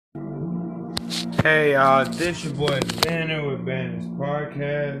Hey y'all, this your boy Banner with Banner's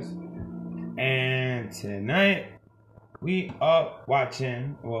Podcast, and tonight we are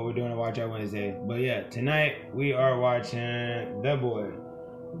watching. Well, we're doing a Watch Out Wednesday, but yeah, tonight we are watching The Boy.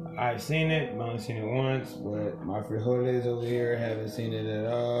 I've seen it, I've only seen it once, but my frijoles over here haven't seen it at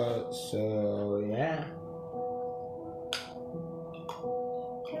all. So yeah.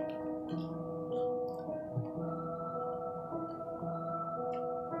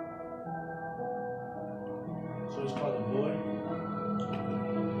 So it's called The Boy?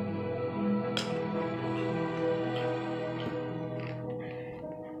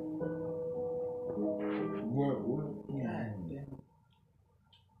 What? God damn.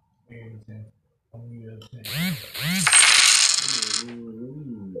 Everything. I'm you upset.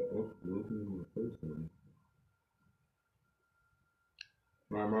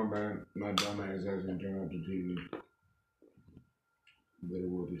 My bad. My dumb ass hasn't turned off the TV. But it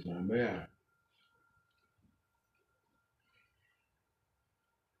will be time. But yeah.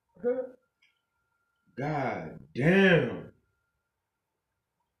 God damn.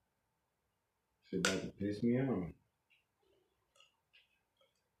 Shit about to piss me off.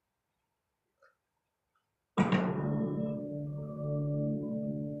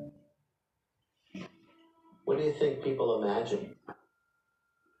 What do you think people imagine?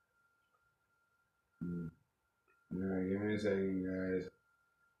 Alright, give me a second, guys.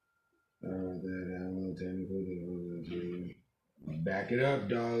 That I'm a little technical difficulty. Back it up,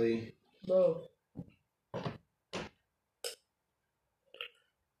 Dolly. Bro.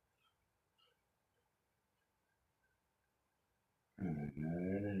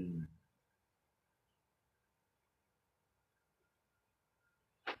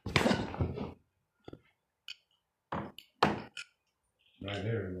 Right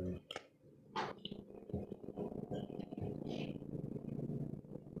there, man.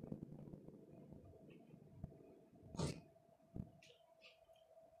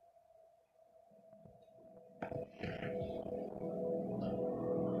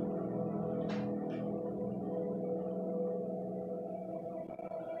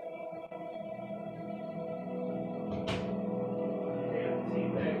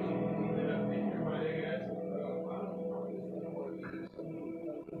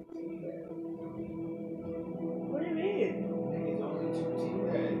 What do you mean? It's only 2 tea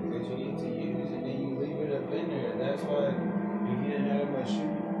bags that you need to use, and then you leave it up in there. That's why if you didn't have much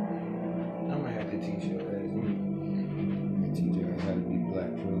sugar, I might have to teach you guys. Teach you guys how to be black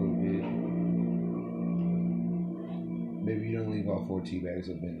for a little bit. Maybe you don't leave all 4 tea bags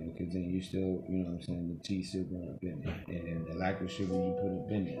up in there, because then you still, you know what I'm saying, the tea still going up in there. And the lack of sugar you put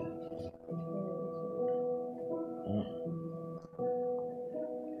up in there.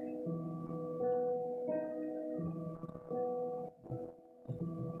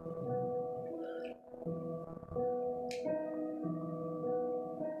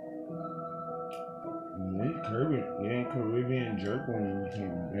 Caribbean jerk one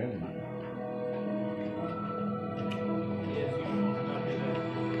came better.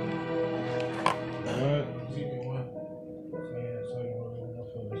 What? Give me one. So you want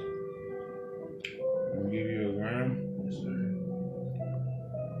enough of it. I'll give you a gram. Yes, sir.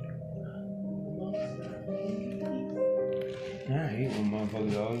 I hate when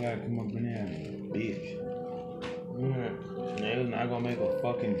motherfuckers always gotta come up in there and bitch. It's not gonna make a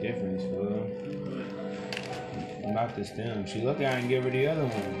fucking difference, fool. About the stem. She look at her and give her the other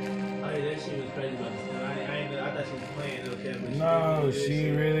one. Oh, yeah, that shit was crazy about the stem. I thought she was playing, okay? But No,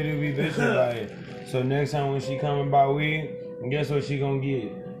 she really do be bitching about it. So next time when she coming by weed, guess what she gonna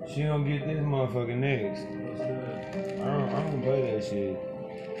get? She gonna get this motherfucker next. I don't play that shit.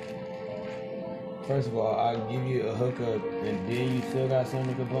 First of all, I give you a hookup and then you still got something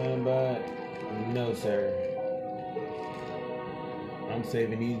to complain about? No, sir. I'm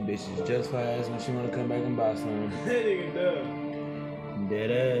saving these bitches just for ass when she wanna come back and buy some. That nigga dumb.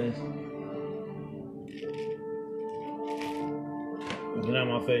 Dead ass. Get out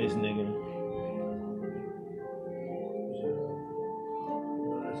my face, nigga.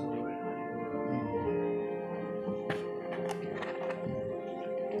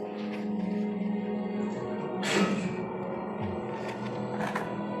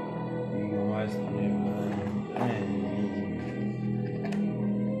 You gonna watch the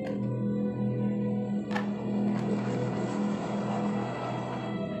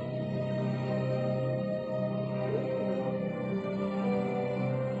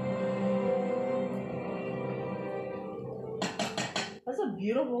That's a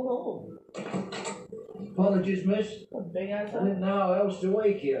beautiful home. Apologies, miss. A big ass I house. didn't know how else to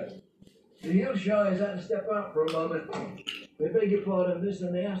wake you. The Hillshires had to step out for a moment. We beg your pardon, miss,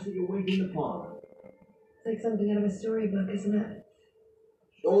 and they ask that you wait in the parlour. It's like something out of a storybook, isn't it?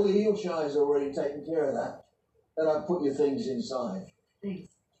 All the heel shine's already taken care of that. And I've put your things inside. Thanks.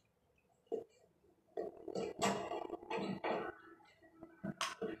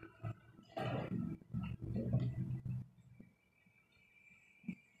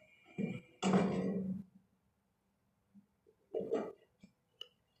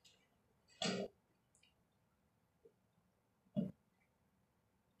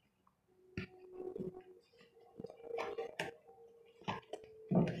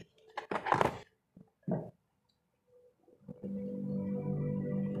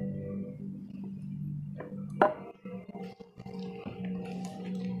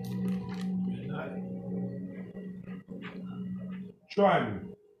 Try me.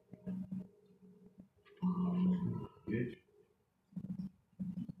 Bitch.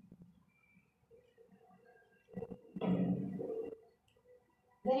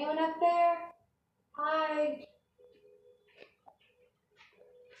 Is anyone up there? Hi.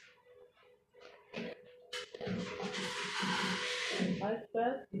 Hi,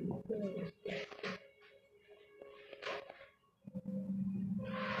 Beth.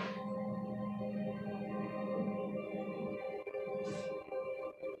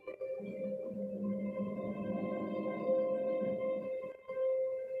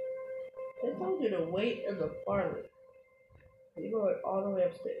 They told you to wait in the parlor. You go all the way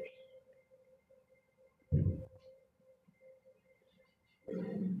upstairs.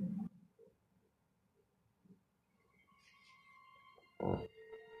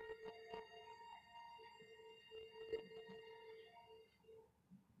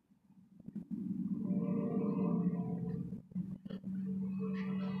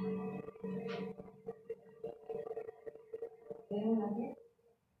 Anyone up here?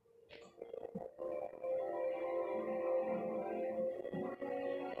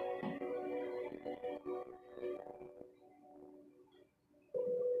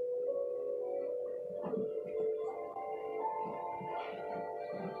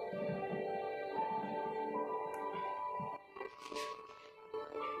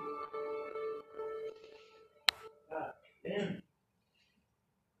 Damn.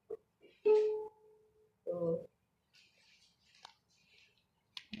 So,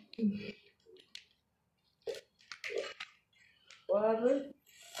 what happened?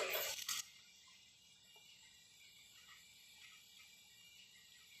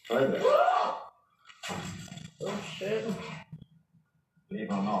 Hi there. Oh shit. Believe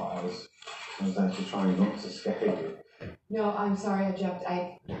it or not, I was actually trying not to scare you. No, I'm sorry I jumped.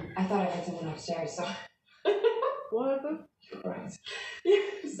 I thought I heard someone upstairs, so. What happened? You're right. Yeah,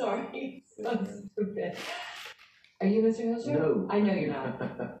 sorry. So stupid. Are you Mr. Hilscher? No. I know you're not.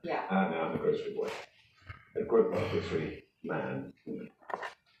 Yeah. No, I'm a grocery boy. A grocery man.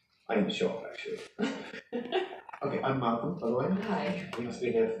 I am shop, actually. Okay, I'm Malcolm, by the way. Hi. You must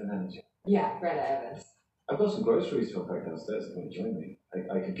be here for the manager. Yeah, Greta Evans. I've got some groceries to unpack downstairs if you want to join me.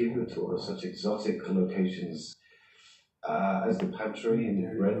 I could give you a tour of such exotic locations as the pantry and the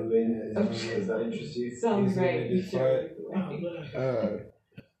bread bin. Does that interest you? Sounds great. You should.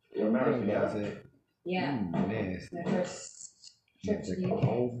 You're American, yeah? Yeah. Nasty. My first trip to Take the a UK.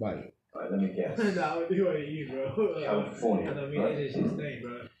 whole bite. Alright, let me guess. Nah, what do you want to eat, bro? California, I know, I mean, right? it's just thing,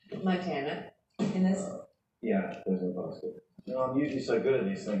 bro. Montana. In this. Yeah, there's no basket. You know, I'm usually so good at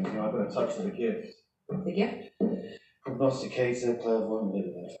these things, you know, I've got a touch of the gift. The gift? Prognosticator, clairvoyant, whatever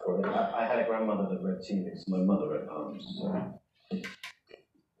you want to call it. I had a grandmother that read tea leaves, my mother read palms, so.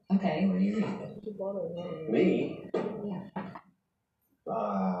 Okay, what do you read? What's the bottle of water? Me? Yeah.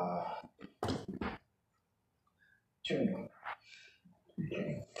 Chewing gum.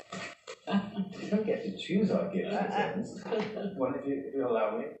 You don't get to choose our gift. Well, if you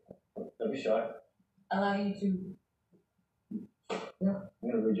allow me, don't be shy. Allow you to. Yeah, I'm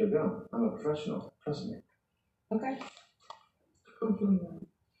gonna read your gum. I'm a professional, trust me. Okay.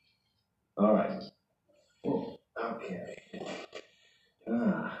 All right. Oh, okay.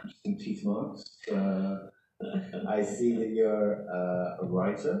 Interesting teeth marks. I see that you're a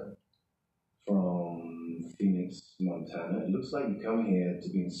writer from Phoenix, Montana. It looks like you come here to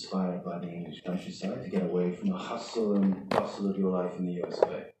be inspired by the English countryside, to get away from the hustle and bustle of your life in the US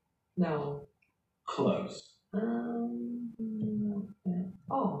of A. No. Close.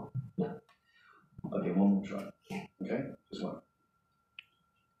 Oh, no. Okay, one more try. Okay, just one.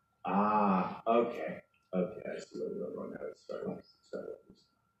 Okay. Okay, I see what you're wrong now. It's very obvious. It's very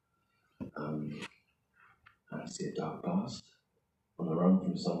obvious. I see a dark past on the run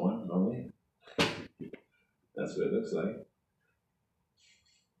from someone, normally. That's what it looks like.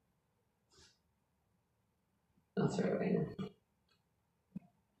 That's right, right now.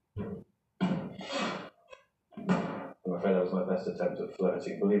 afraid that was my best attempt at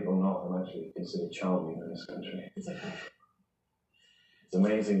flirting. Believe it or not, I'm actually considered charming in this country. It's okay. It's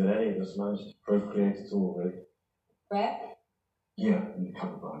amazing that any of us managed to procreate at all, really. Brett? Yeah, in the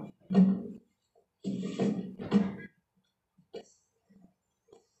cover barn.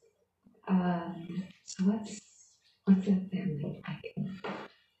 So what's your family like?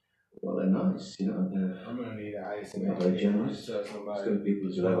 Well, they're nice, you know. I'm gonna need an ice in They're that. very generous. Just tell It's somebody. good people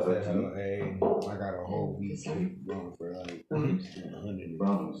as you ever met to meet. Hey, I got a whole week going for like 100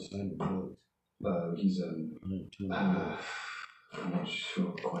 Brahms. 100 books. He's 100 books. I'm not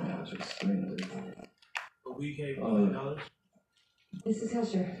sure quite how to explain it. A week, Oh. This is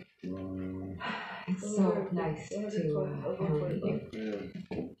Husher. It's so nice to meet you. Yeah.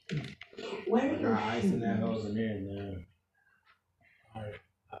 Where I are got ice in that you? hose in here, man.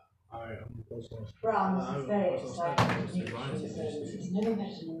 Alright, I'm close on. Brahms is very excited to meet you. He's never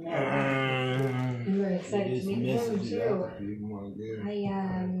met an American. I'm very excited to meet him too.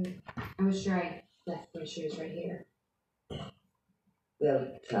 I was sure I left my shoes right here. They'll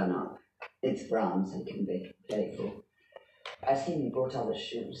turn up. It's Brahms and can be playful. I've seen you brought other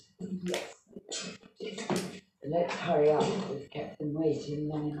shoes. Yes. Let's hurry up. We've kept them waiting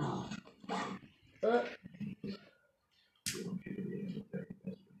long enough.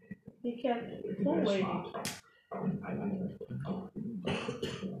 He kept full waiting.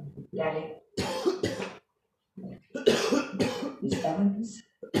 Daddy. Miss Evans,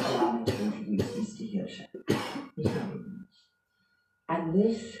 allow me to introduce Mr. Hirscher. And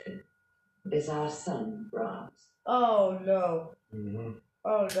this is our son, Brahms. Oh no. Mm-hmm.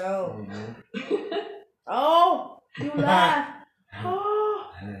 Oh no. Mm-hmm. Oh! You laugh! Oh!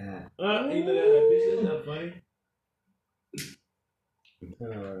 You look at that bitch, that's not funny.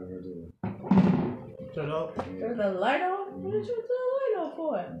 Turn off. Turn the light on? What did you turn the light on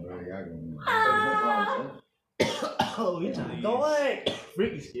for? Oh, you trying to Go away!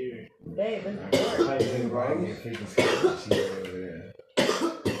 freaky scary. Babe, it's How you doing, Brahms?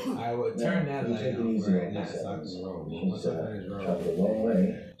 I would turn that You light take it on easy for on that this, sucking Evans. roll. She's What's up in this traveled roll? a long way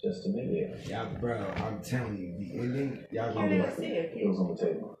just to meet you. Yeah, bro, I'm telling you, the ending, y'all can't gonna even see it. It was on the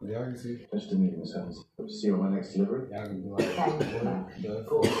table. be y'all can see. Just to meet you, Miss Evans. Hope to see you on my next delivery. Y'all can be like, Thank you.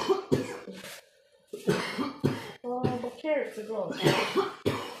 what the Oh, the carrots are gone. Yeah,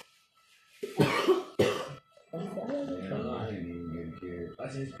 I didn't even get a kid. I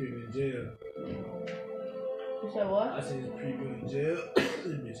seen his preview in jail. You said what? I seen his preview in jail.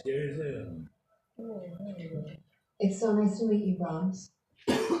 It'd be scary as hell. It's so nice to meet you, Brahms.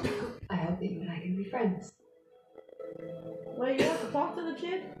 I hope that you and I can be friends. Wait, you have to talk to the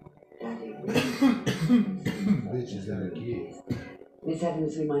kid? Bitches that are kids. Miss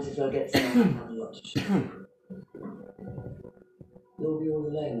Evans, we might as well get started. I have a lot to show. You'll be all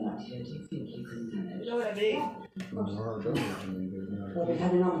alone out here. Do you think you can You manage? know what I mean? Well, we've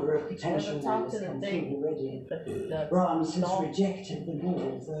had a number of potential Never talk members to the come thing. through already. The Brahms has dog. rejected them all,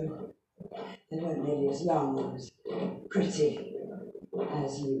 though they weren't nearly as young or as pretty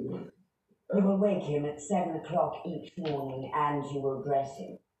as you. You will wake him at 7 o'clock each morning and you will dress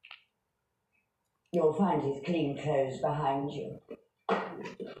him. You'll find his clean clothes behind you.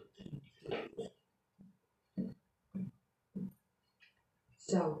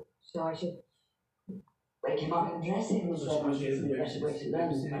 So I should. Wake him up and dress him. Miss Evans isn't a better way to learn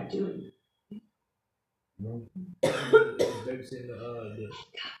than by doing. Babysitting the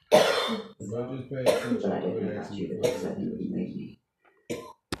Just pay attention But I to don't know what about it you, but that's something you made me.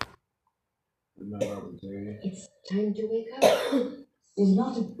 It's time to wake up. He's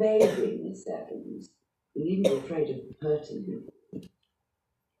not a baby, Miss Evans. You needn't be afraid of hurting him.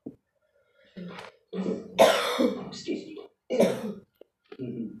 Excuse me.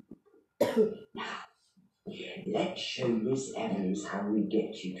 Now, let's show Miss Evans how we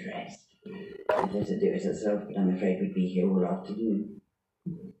get you dressed. I'd let her do it herself, but I'm afraid we'd be here all afternoon.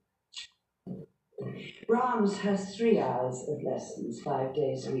 Brahms has 3 hours of lessons, 5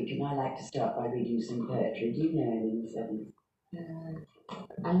 days a week, and I like to start by reading some poetry. Do you know any, Miss Evans?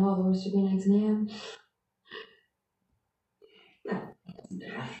 I know all the words to be 9 a.m. Well, it doesn't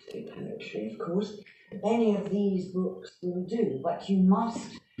have to be poetry, of course. Any of these books will do, but you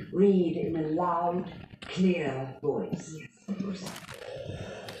must read in a loud, clear voice. Yes, of course.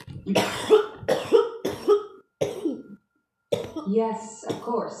 Yes, of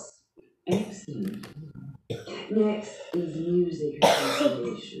course. Excellent. Next is music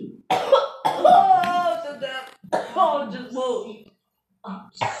appreciation. Oh, to death. Oh, just move. Up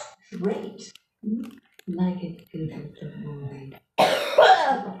straight, like a good boy.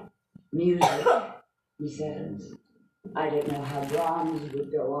 Music, Miss Evans. I don't know how Brahms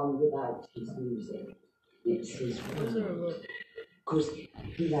would go on without his music. It's his What's the room. remote? Of course,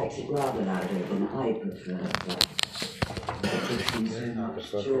 he likes it rather louder than I prefer, but because he's so much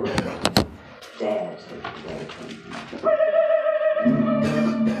children dare take it away from him.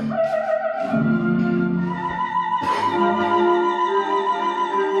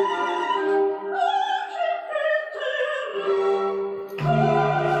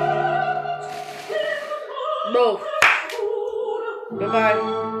 Both. Bye-bye.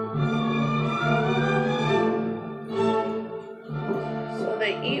 So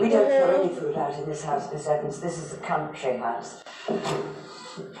they eat We with don't throw him. any food out in this house, Miss Evans. This is a country house.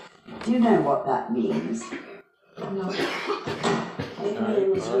 Do you know what that means? No. It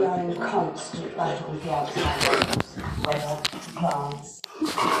means we are in constant battle with the outside world. Weather, plants,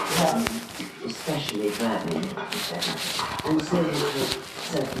 vermin, especially vermin, and so we take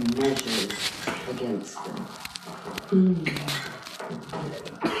certain measures against them.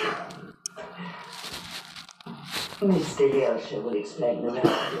 Mr. Yelsher will explain the rest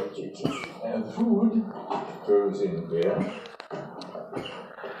of your duties. And food goes in here.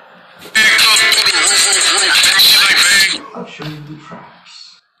 I'll show you the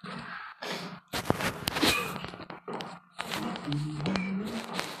traps.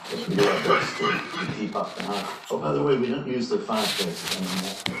 Yes, we do our best to keep up the house. Oh, by the way, we don't use the fireplaces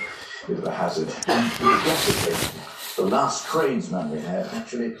anymore. Bit of a hazard. And regrettably, the last tradesman we had,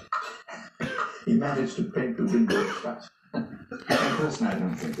 actually, he managed to paint the window shut. Personally, I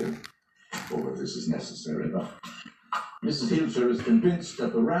don't think that all of this is necessary, but Mrs. Hilscher is convinced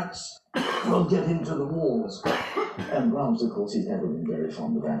that the rats will get into the walls. And Brahms, of course, he's never been very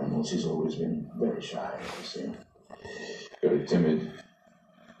fond of animals. He's always been very shy, you see. Very timid.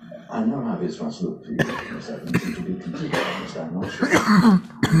 I know how this must look for you, Miss Evans, and to be completely honest, I'm not sure you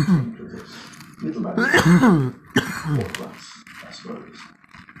think of this. Little by little. All of us, I suppose.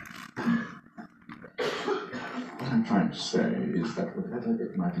 What I'm trying to say is that whatever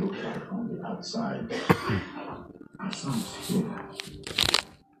it might look like on the outside, our son's here.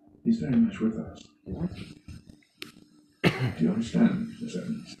 He's very much with us. Do you understand, Miss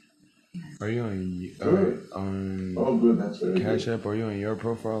Evans? Are you on Oh, good, that's very Cash good. App? Are you on your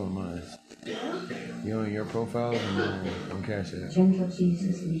profile or mine? You on your profile or mine on Cash App? Gentle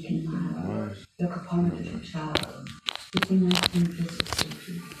Jesus, we can Mine. look upon a little child, speaking us in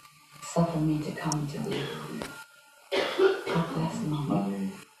visitation. Suffer me to come to thee. God bless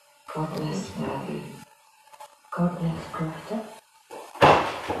Mommy. God bless Daddy. God bless Greta.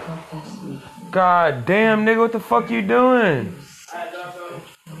 God bless me. God damn, nigga, what the fuck you doing?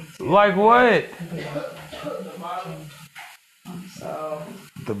 Like what? So,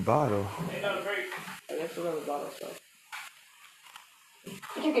 The bottle. I guess we're gonna bottle stuff.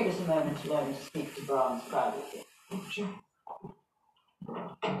 Could you give us a moment to learn to speak to Brahms privately? Sure.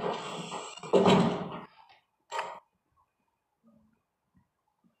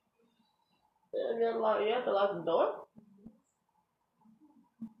 You have to lock the door?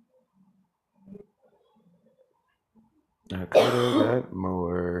 I could have got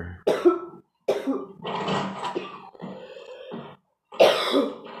more.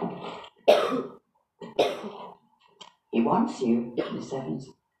 He wants you, Miss Evans.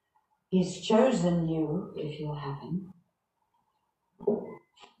 He's chosen you, if you'll have him.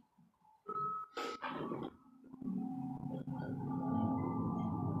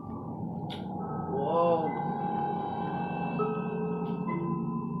 Whoa.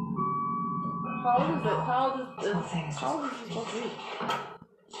 How old is it? How old is this? How old is this supposed to be?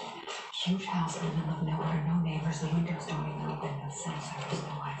 Huge house in the middle of nowhere, no neighbors, the windows don't even open, no cell service,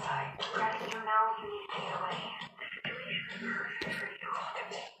 no Wi-Fi. Right, you know you need to get away. I'm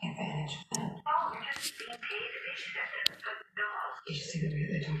taking advantage of that. No, you're just being paid to babysit. But no. You should see the way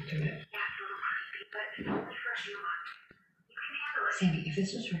they talk to it. Yeah, it's a little creepy, but only for a few months. You can handle it. Sandy, if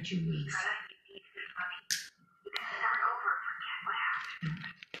this was for 2 weeks. Greta, you need this money. You can start over and forget what happened.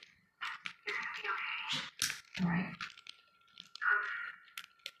 You're gonna be okay. All right.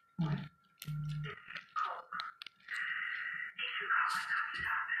 All right. It's cold. He's been calling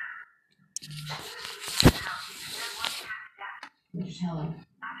nonstop. And then one time death. What'd you tell him?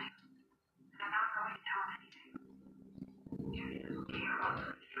 Nothing. And I'm not going to tell him anything. You're okay about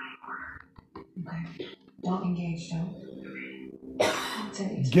this anymore. Okay. Don't engage, don't.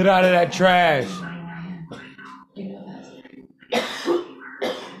 Get out of that trash. You know that.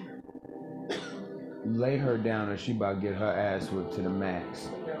 Lay her down or she about to get her ass whipped to the max.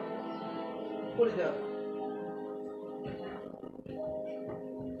 Put it down.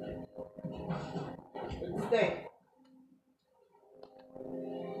 Stay.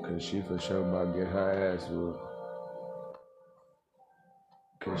 Cause she for sure about to get her ass whooped.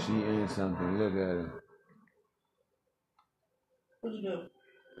 Cause she in something, look at her. What'd you do?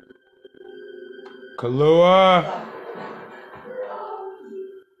 Kahlua.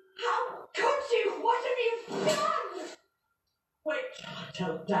 How could you? What have you done? Wait,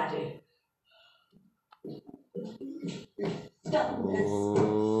 tell Daddy. Stop this.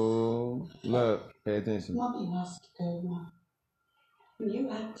 Oh, look, pay attention. Mommy must go now. You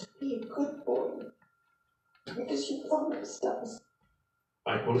have to be a good boy. Because you promised us.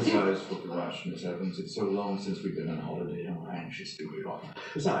 I apologize for the rush, Miss Evans. It's so long since we've been on holiday. I'm anxious to be off.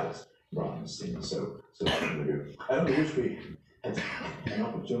 Besides, Brian seems so familiar. I only wish we had an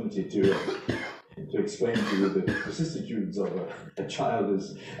opportunity to explain to you the vicissitudes of a child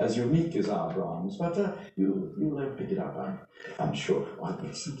as unique as our Brahms, but you'll pick it up, I'm sure. I'll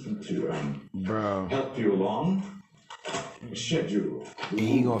get something to help you along. Schedule.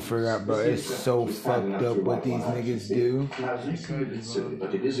 He gonna figure out, bro. It's so fucked up what these niggas do. Now, you say it's silly,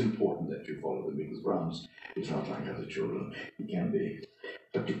 but it is important that you follow them because Brahms is not like other children. He can be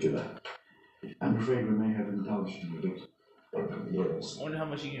particular. I'm afraid we may have indulged him a bit. Yes. I wonder how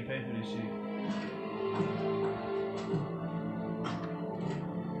much you can pay for this shit.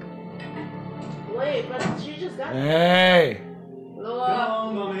 Wait, but she just got. Hey. Lower. Come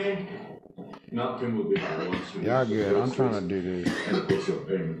on, Mommy. Malcolm will be back once we Y'all good. I'm trying to do this. And of course, your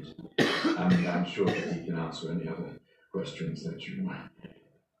payment. I'm sure that he can answer any other questions that you might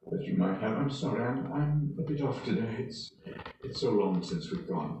have. I'm sorry, I'm a bit off today. It's so long since we've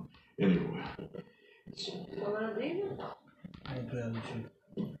gone anywhere.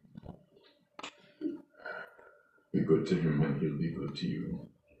 Be good to him and he'll be good to you.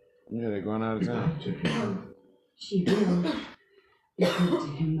 Yeah, they're going out of town. Be good to him. She will. Be good to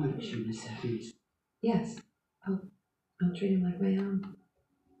him, won't you, Miss Evans? Yes. I'll treat him like my own.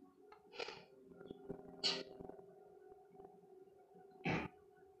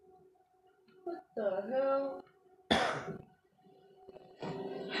 What the hell? I'm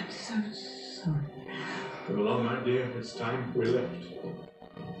so sorry. Come along, my dear. It's time we left.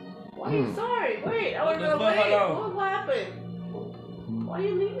 Why are you sorry? Wait, I want to know. Wait, what happened? Why are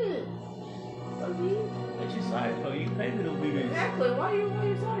you leaving? What you sorry for? You paid me to leave it. Exactly. Why are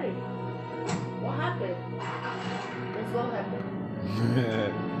you sorry? What happened? What happened?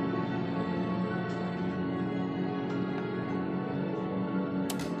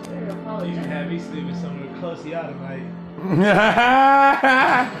 You had me sleeping somewhere close to y'all tonight.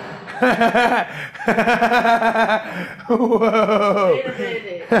 Whoa. Wait a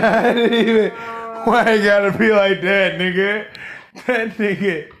minute. I didn't even. Why you gotta be like that, nigga? That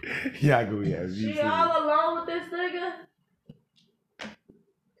nigga. Yago, yeah. She all alone with this nigga?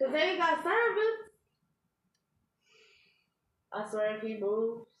 Cause they ain't got servants. I swear if he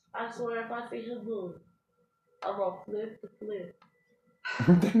moves, I swear if I see him move, I'm gonna flip the flip.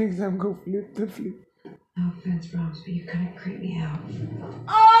 That nigga said I'm gonna flip the flip. No offense, Brahms, but you kind of creep me out.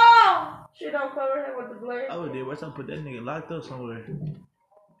 Oh! She don't cover him with the blade. I would do. Why some put that nigga locked up somewhere? She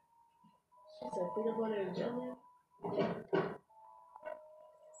said peanut butter and jelly.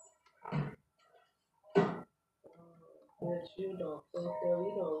 But you don't fuck up.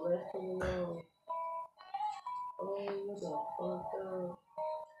 You don't let him alone. Oh, you don't fuck up.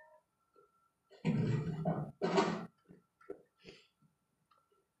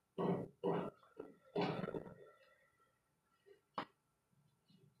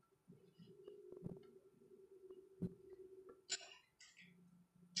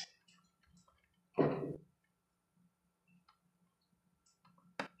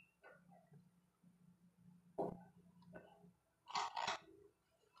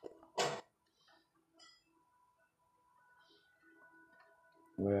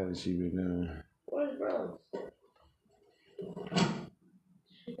 What has she been doing? Where's Rose?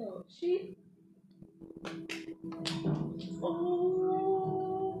 She.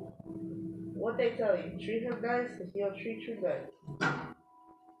 Oh. What they tell you? Treat him nice, cause he'll treat you nice.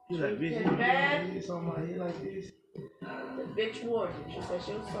 You like, bitch, Him bad. it's on my head like this. The bitch warned you. She said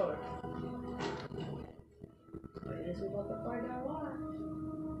she was sorry. I guess we about to find out why.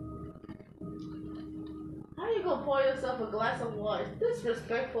 How you gonna pour yourself a glass of wine?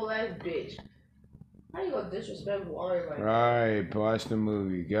 Disrespectful ass bitch. How you gonna disrespect wine like that? Right, watch the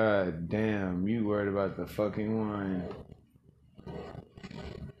movie. God damn, you worried about the fucking wine.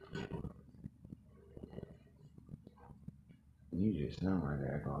 You just sound like an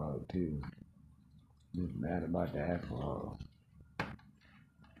alcoholic too. Just mad about the alcohol.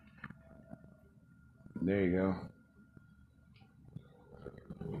 There you go.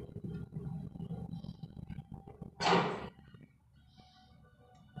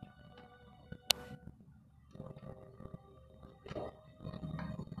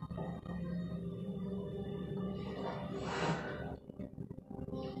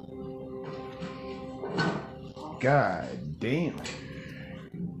 God damn.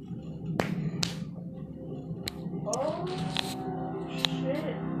 Oh,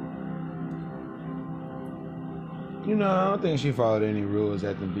 shit. You know, I don't think she followed any rules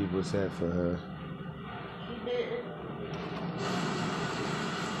that the people set for her. She didn't.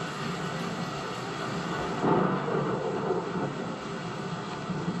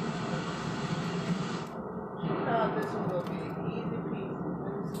 She thought this was going to be an easy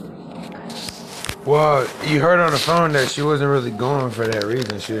piece. Well, you heard on the phone that she wasn't really going for that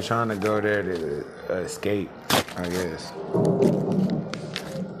reason. She was trying to go there to escape, I guess.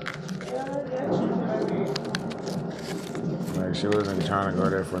 Like, she wasn't trying to go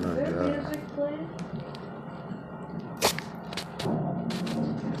there for no job.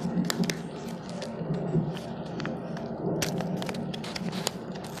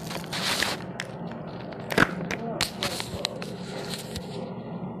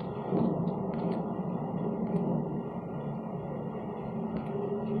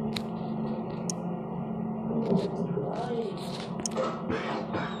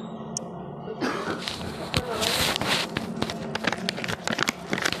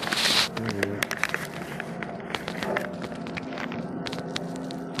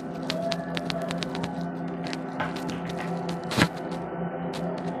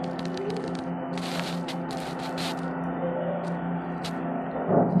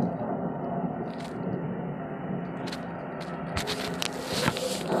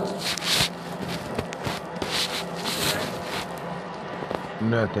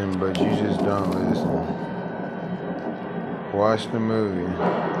 Nothing, but you just don't listen. Watch the movie.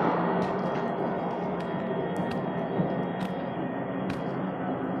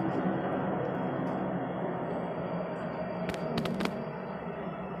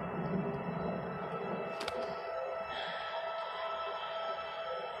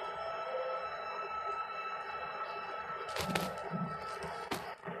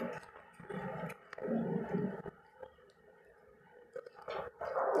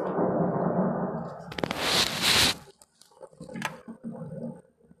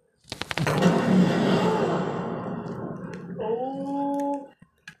 Oh,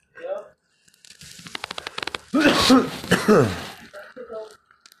 yep.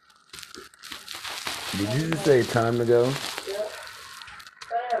 Did you just say time to go? Yep.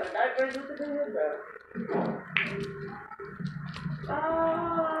 I have a night vision with the window. Ah!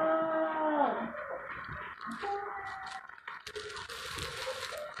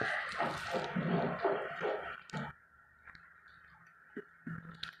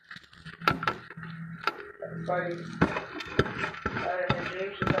 Funny. I didn't dream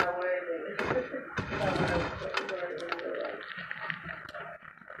she's not wearing it.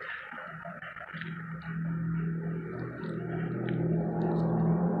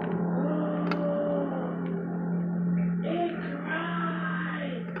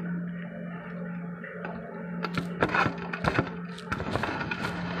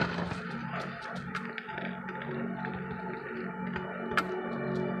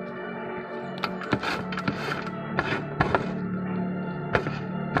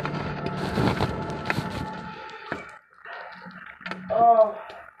 Oh.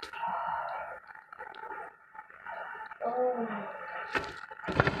 Oh.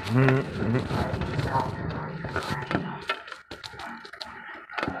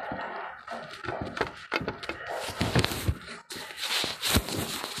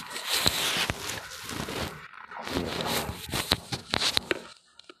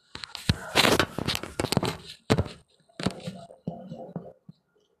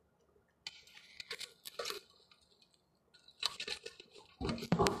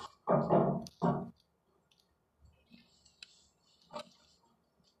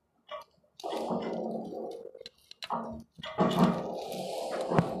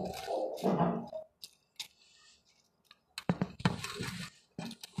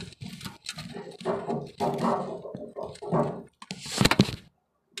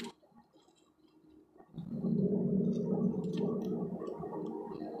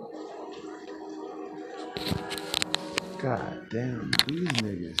 God damn, these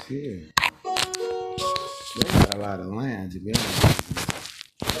niggas here. They got a lot of land to be honest.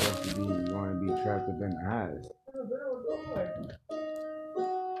 Supposed to be going to be trapped up in the house.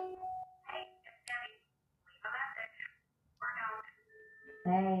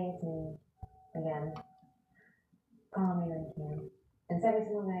 Hey, it's me. Again. Call me when you can. And send me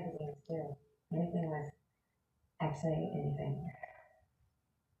some more magazines, too. Anything with... Actually, anything.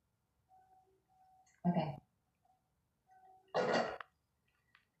 Okay.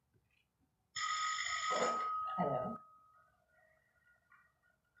 Hello?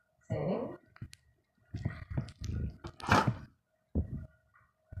 Sadie?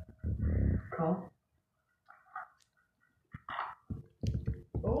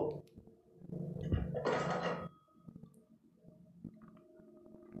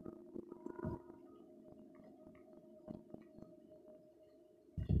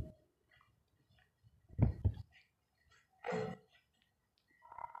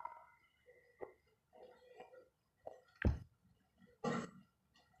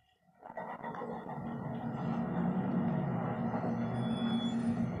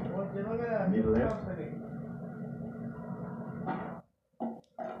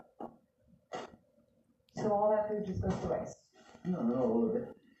 just goes to waste. No, not all of it.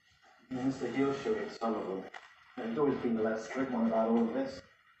 Mr. Hill showed it some of them. And he's always been the less strict one about all of this.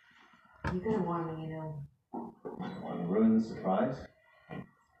 You could have warned me, you know. One ruined the surprise.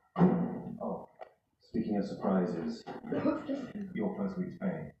 Oh, speaking of surprises, your first week's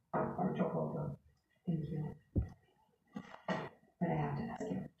pay for a job well done. Thank you. But I have to ask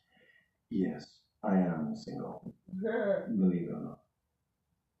you. Yes, I am single. Believe it or not.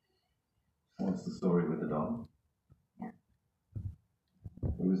 What's the story with the dog? Yeah.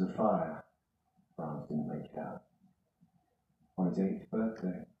 It was a fire. Franz didn't make it out. On his 8th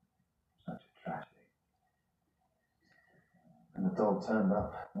birthday. Such a tragedy. And the dog turned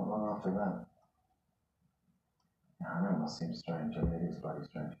up not long after that. I know it must seem strange. I mean, it is bloody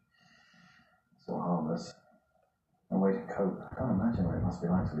strange. So harmless. No way to cope. I can't imagine what it must be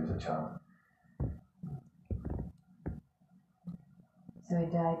like to lose a child. So he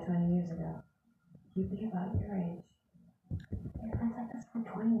died 20 years ago. You'd be about your age. Your friends like this for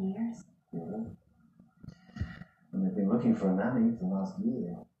 20 years? Mm-hmm. And they've been looking for a nanny for the last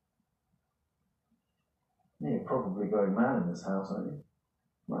year. Yeah, you're probably going mad in this house, aren't you?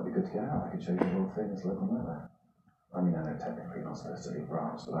 Might be good to get out. I could show you the whole thing as local nightmare. I mean, I know technically you're not supposed to leave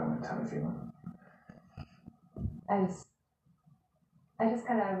branch, but I won't tell if you want. I just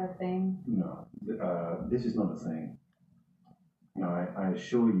got out of a thing. No, this is not a thing. No, I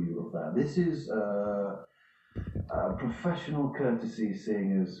assure you of that. This is a professional courtesy,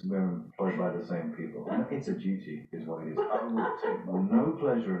 seeing as we're employed by the same people. It's a duty, is what it is. I will take no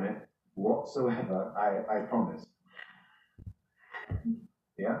pleasure in it whatsoever, I promise.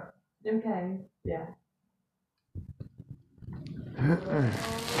 Yeah? Okay, yeah.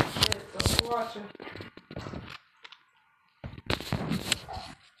 Watching.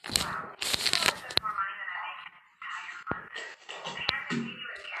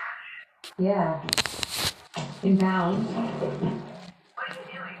 Yeah. In pounds. What are you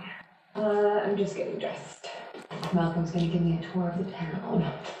doing? I'm just getting dressed. Malcolm's gonna give me a tour of the town. Are you going on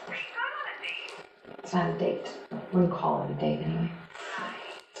a date? It's not a date. Wouldn't call it a date anyway.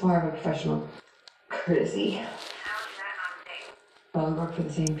 It's more of a professional courtesy. How is that not a date? Well, we work for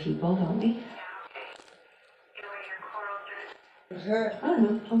the same people, don't we? Yeah, okay. You wear your coral dress. I don't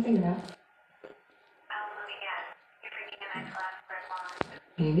know. I'll figure it out. Oh, let me guess. You're drinking a nice glass of red wine.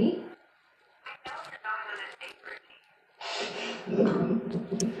 Maybe? I know you're going on a date, Brittany. I think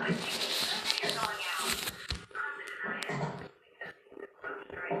you're going out. I'm the giant. Because he's close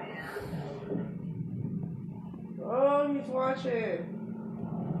right now. Oh, he's watching.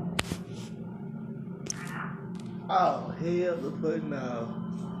 Oh, hell the fuck no.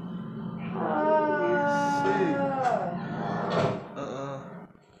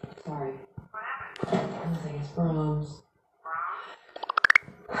 Sorry. I think it's Brahms.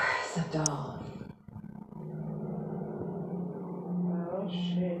 It's a doll. Oh,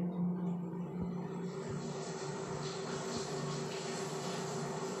 shit.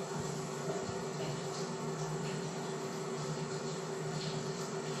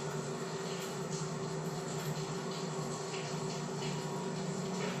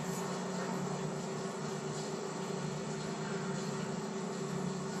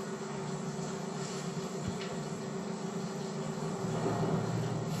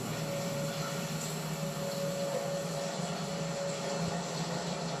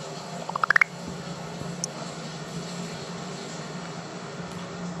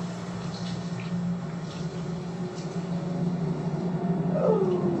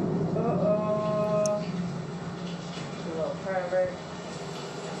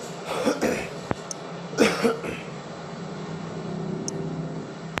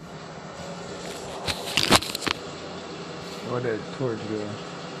 What that torch do?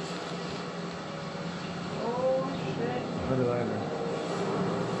 Oh, shit. What the lighter?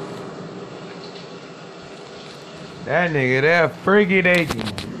 That nigga there freaky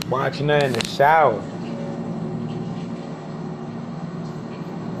daking. Watching that in the shower.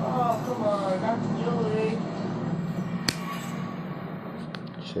 Oh, come on. Dr. Julie.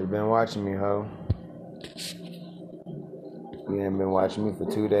 Should've been watching me, ho. You ain't been watching me for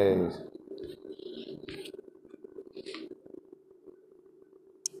 2 days.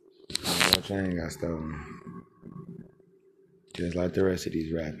 My chain got stolen. Just like the rest of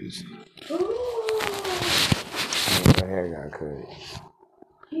these rappers. My hair got cut.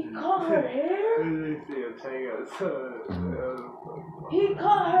 He cut her hair? He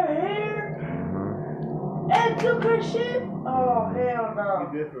cut her hair? And took her shit? Oh, hell no.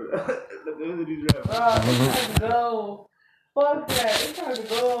 It's time to go. Fuck that. It's time to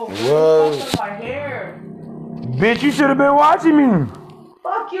go. Whoa. Fuck my hair. Bitch, you should have been watching me.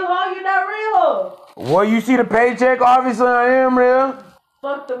 Fuck Fuck you, ho. You're not real. Well, you see the paycheck? Obviously, I am real.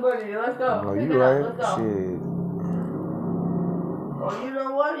 Fuck the money. Let's go. Oh, Pick you it right. up. Let's go. Shit. Oh, you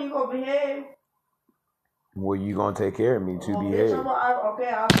know what? You gonna behave. Well, you gonna take care of me to Oh, behave. bitch, okay,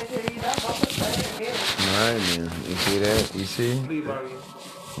 I'll take care of you. That's what I'm saying. Alright, man. You see that? You see?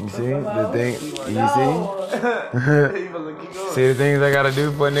 You see the thing? You No. see? See the things I gotta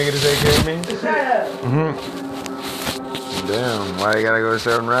do for a nigga to take care of me? Shut up. Damn, why they gotta go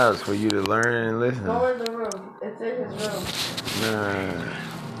certain routes for you to learn and listen? Go in the room. It's in his room. Nah.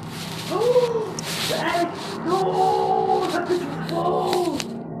 Oh, that no, look at your phone.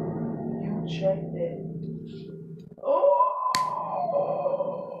 You checked it. Oh.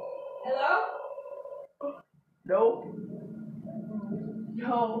 Hello? Nope.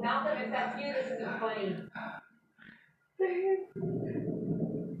 No. Malcolm, if that's you, this isn't funny.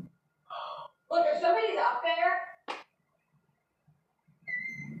 Look, if somebody's up there.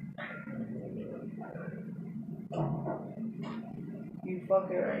 You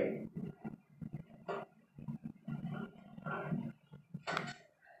fucking right.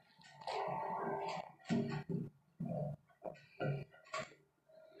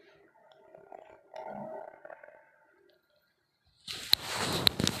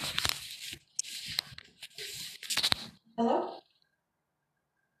 Hello?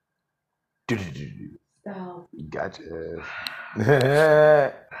 Stop. Gotcha.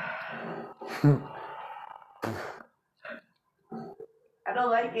 I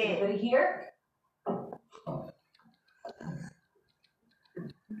don't like it. Anybody here?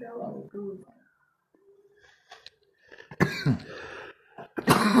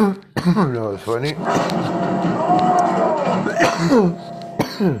 You know what's funny?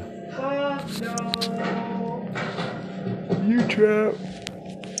 Fuck no. You trap.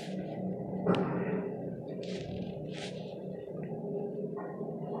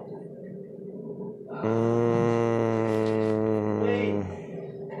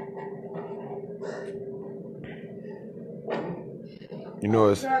 You know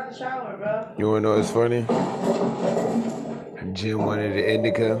what's Try the shower, bro. You wanna know what's funny? Jim wanted an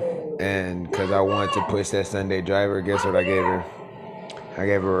indica, and because I wanted to push that Sunday driver, guess what I gave her? I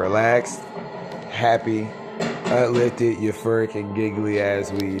gave her relaxed, happy, uplifted, euphoric, and giggly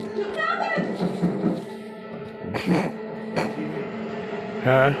ass weed.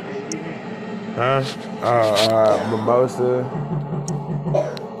 Huh? Mimosa.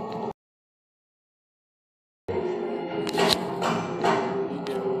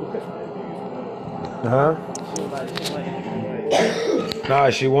 Huh? Nah,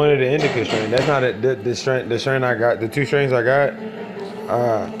 she wanted the indica strain. That's not the strain. The strain I got. The two strains I got.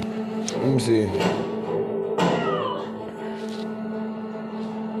 Let me see.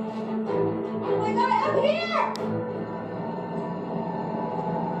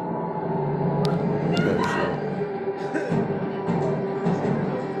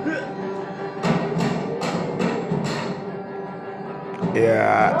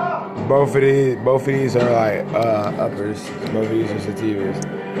 Yeah, both of these are like uppers. Both of these are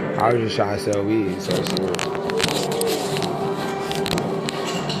sativas. I was just trying to sell weed, so shit.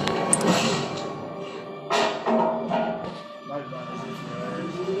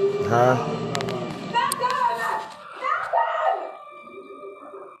 Huh?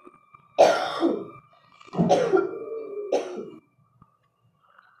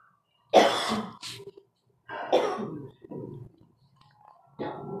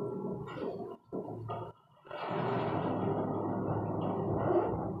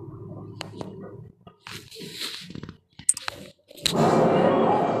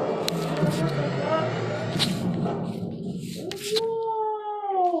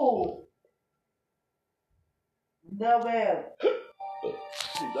 No, ma'am.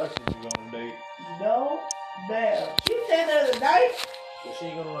 She thought she was going on a date. No, ma'am. She said the other night. But she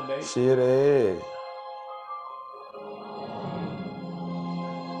ain't going on a date. Shit ahead.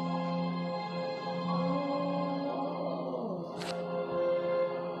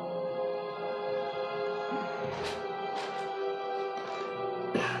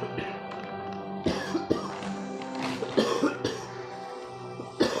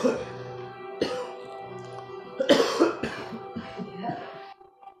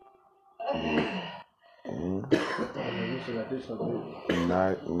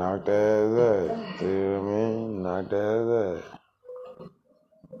 Knock that ass up. See what I mean? Knock that ass up.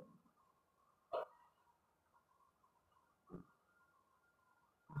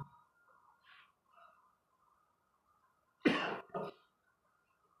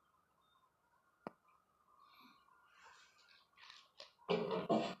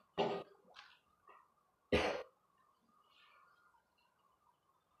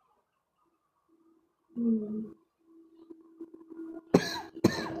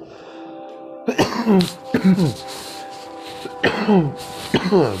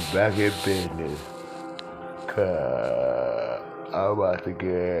 Back in business. Cause I'm about to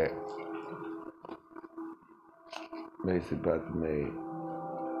get Mason about to make.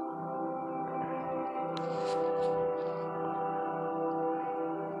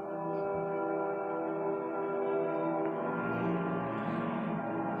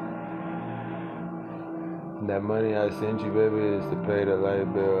 That money I sent you, baby, is to pay the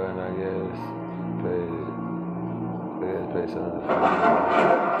light bill and I guess pay some of the food.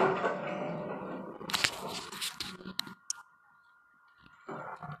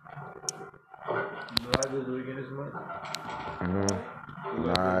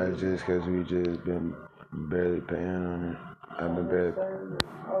 Nah, it's just because we just been barely paying on it. I've been barely.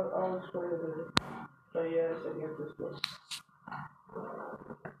 I'll explain it later. But yeah, it's against this one.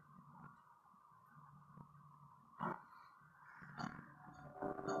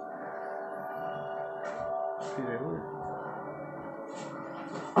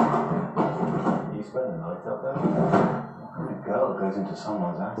 You spend the night up there? When a girl goes into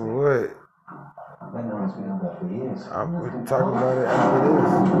someone's attic. What? That no one's been up there for years. I'm talking about it after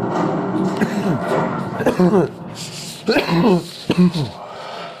this.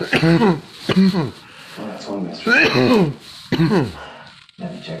 Well, that's one mystery. Let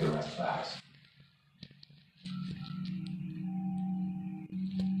me check the rest of the house.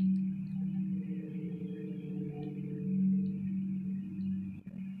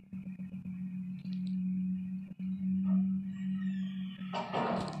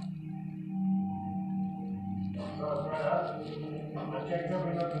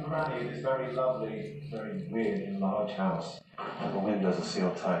 This very lovely, very weird and large house. The windows are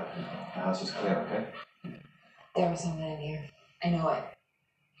sealed tight. The house is clear, okay? There was someone in here. I know it.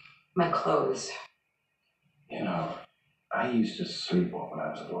 My clothes. You know, I used to sleepwalk when I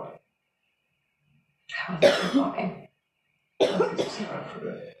was a boy. How was it walking? Let's get sit around for a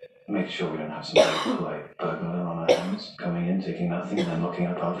bit. Make sure we don't have some like burglar on our hands, coming in, taking nothing, and then looking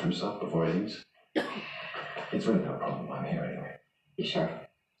up after himself before he leaves. It's really no problem. I'm here anyway. You sure?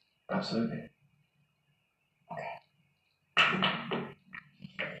 Absolutely.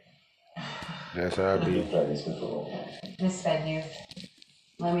 That's how I be. You've played this before. Miss Venue.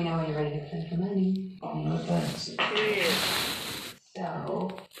 Let me know when you're ready to play for money. Oh, no thanks. So,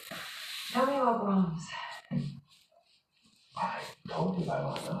 tell me about Brahms. I told you about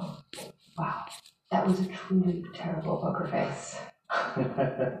one now. Wow, that was a truly terrible poker face.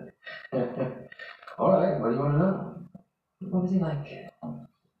 All right, what do you want to know? What was he like?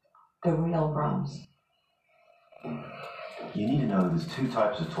 The real Brahms. You need to know there's two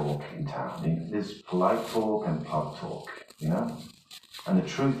types of talk in town. There's polite talk and pub talk, you know? And the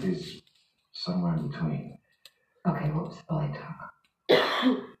truth is somewhere in between. Okay, what was the polite talk?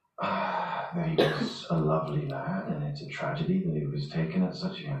 That he was a lovely lad, and it's a tragedy that he was taken at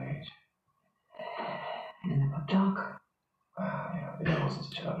such a young age. And the pub talk? But he wasn't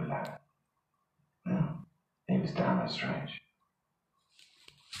such a lovely lad. No, he was downright strange.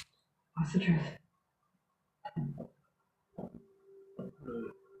 What's the truth?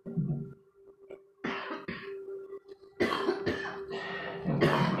 And when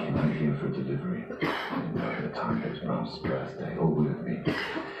I came out here for delivery, at the time it was Brahms' birthday, all with me.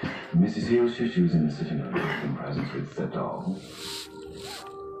 Mrs. Hilscher, she was in the sitting room in presence with the dog.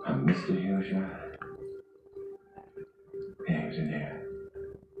 And Mr. Hilscher, yeah, he was in here.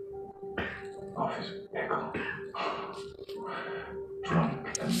 Off his pickle.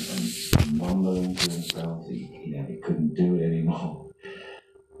 Drunk and mumbling to himself. He couldn't do it anymore.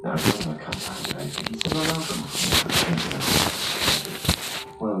 Now, I told him I'd come back today, so he said,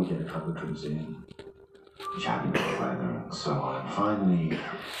 well, well, we get a couple of drinks in, chatting about the weather and so on. And finally,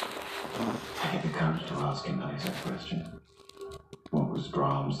 I get the courage to ask him that exact question. What was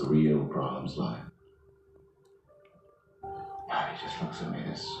Brahms, the real Brahms, like? He just looks at me,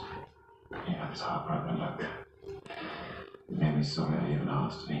 this heartbroken look. It made me sorry I even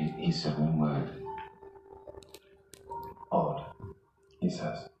asked. And he said one word. Odd, he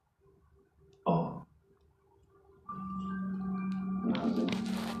says. Odd.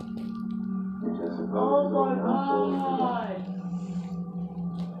 Oh my god!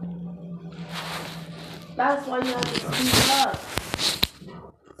 That's why you have to speak up.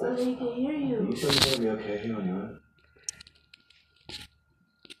 So that he can hear you. You sure you're gonna be okay here on your own?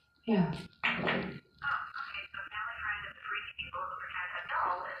 Yeah.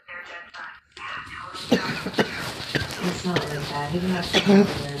 It's not really bad. He didn't have to go in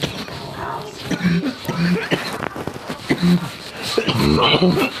the whole house.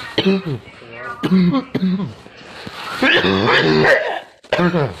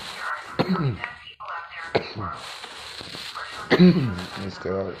 Let's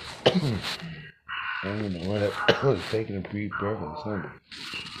go. I don't even know what I was taking a brief breath or something.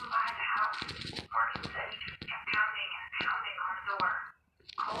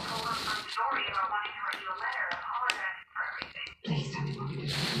 Please tell me what we did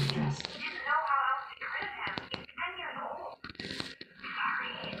with the dress.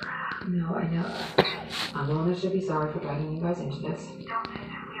 No, I know. I'm the one that should be sorry for dragging you guys into this. Don't say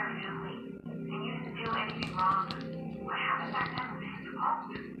that we are family. And you didn't do anything wrong. What happened back then was his fault.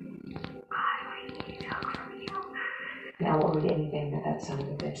 I really took from you. Now what would anything that son of a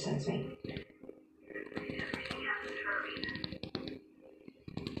bitch sends me? Everything happens for a reason.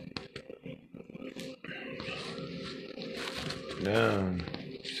 Damn.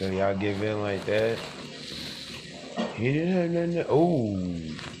 So y'all give in like that? He didn't have nothing to... Oh.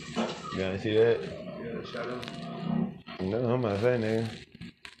 You gotta see that? Yeah, shut up. No, I'm not saying nigga.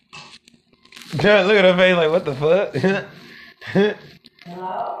 God, look at her face like, what the fuck?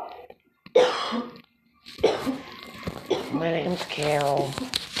 Hello? My name's Carol.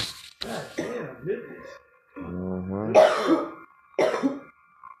 God damn, goodness. Mm-hmm.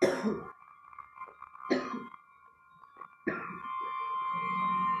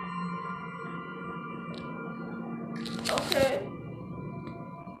 Okay.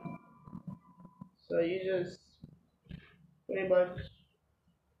 So you just pretty much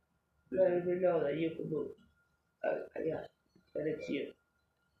let me know that you can move. Yeah, that it's you.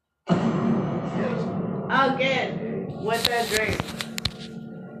 Again, with that drink.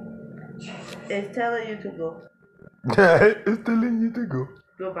 It's telling you to go. It's telling you to go.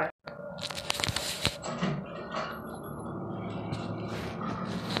 Goodbye.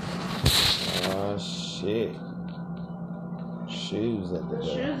 Oh, shit. Shoes at the The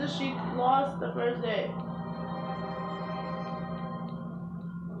door. shoes that she lost the first day.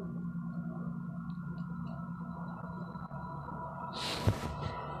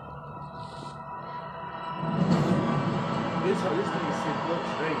 This thing is sitting up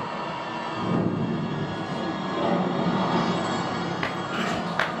straight.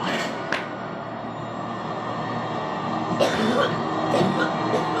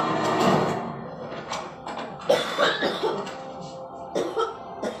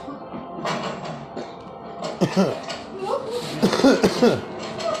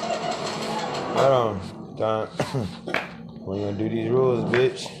 Hold on, Don. We gonna do these rules,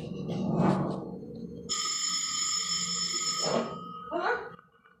 bitch.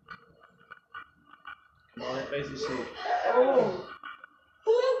 Come on, face and shit. Oh.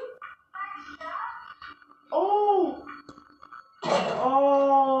 Oh.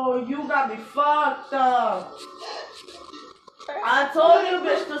 Oh, you got me fucked up. I told you,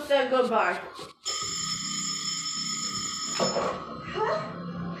 bitch, to say goodbye.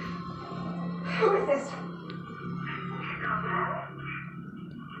 Who is this?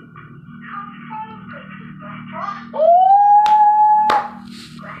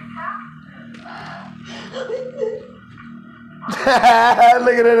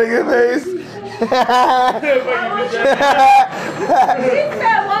 Look at that nigga face. He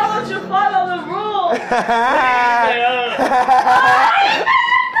said, why won't you follow the rules?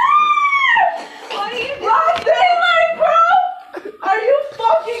 What are you doing, like, bro? Are you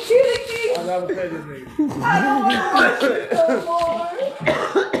fucking kidding me? I'll never play this nigga. I don't want to watch it no more.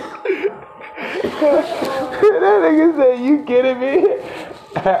 That nigga said, you kidding me?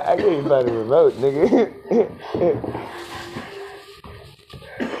 I can't find the remote, nigga.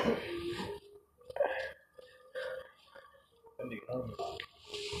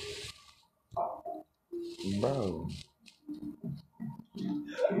 Bro.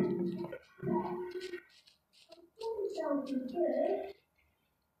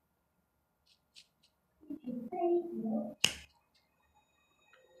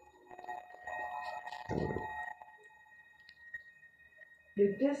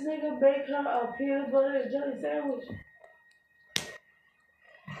 Did this nigga make her a peanut butter and jelly sandwich?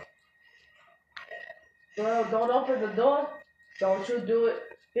 Bro, don't open the door. Don't you do it.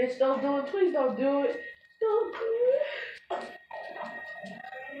 Bitch, don't do it. Please don't do it. Don't do it.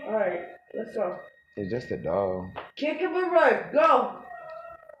 Alright, let's go. It's just a dog. Kick him and run. Go.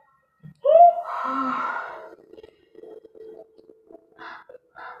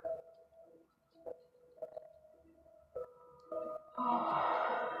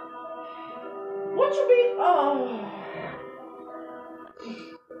 What you mean? Oh.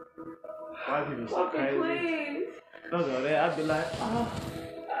 Why people so Fucking crazy? please. Don't go there. I'd be like, oh,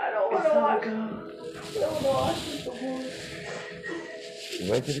 I don't want it's to watch. time to go. I don't want to watch this no more.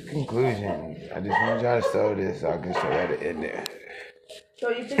 Wait to the conclusion. I just want y'all to show this so I can show y'all the end there. So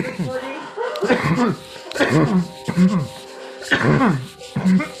you think it's funny?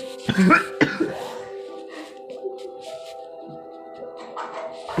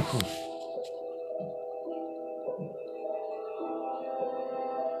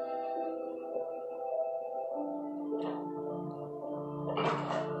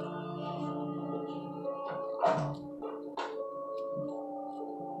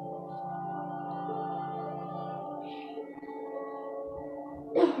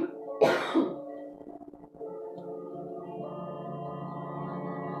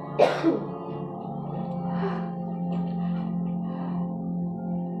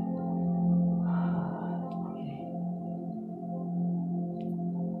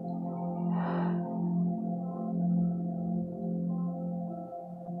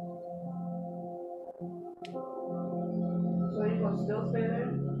 So you gonna still stay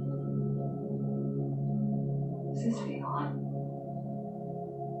there? Is this real?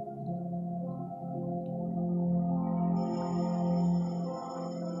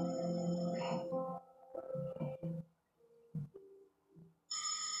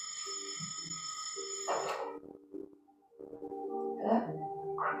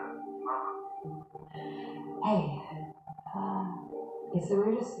 Hey, it's the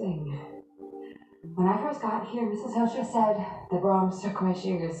weirdest thing. When I first got here, Mrs. Hilscher said that Brahms took my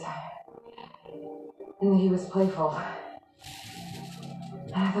shoes. And that he was playful.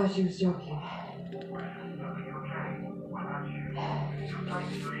 I thought she was joking.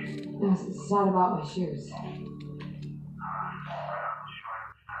 No, it's not about my shoes.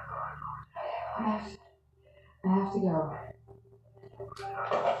 I have to go.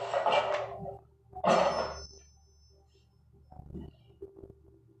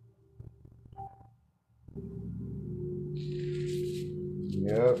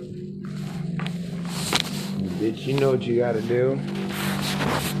 Yep. Bitch, you know what you gotta do.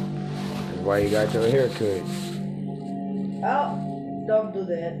 That's why you got your hair cut. Oh, don't do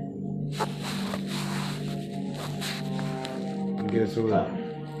that. Get a salute. Time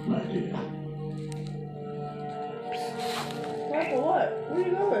for what? Where are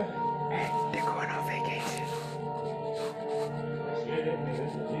you going? They're going on vacation.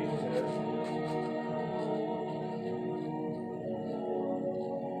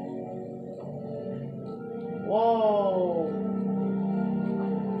 Whoa.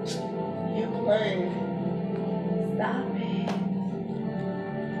 You playing. Stop it.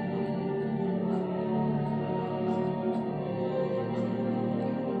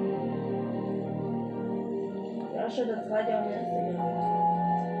 Y'all should have tied your hands together.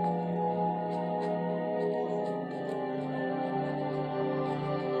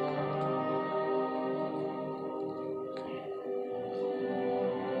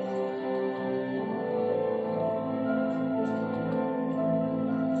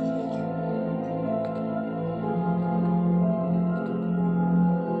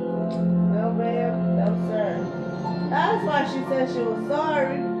 No, ma'am. No, sir. That's why she said she was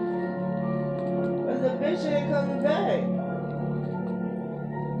sorry. Because the bitch ain't coming back.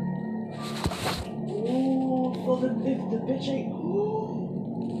 Ooh, so if the bitch ain't.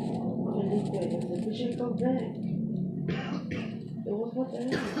 If the bitch ain't come back, then what the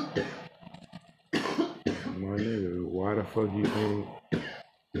hell? My nigga, why the fuck you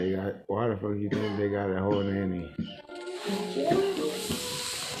think they got a whole nanny?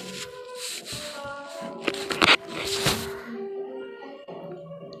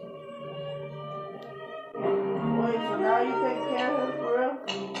 Wait, so now you take care of him for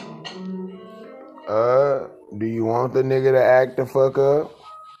real? Do you want the nigga to act the fuck up?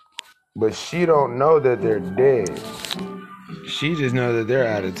 But she don't know that they're dead. She just knows that they're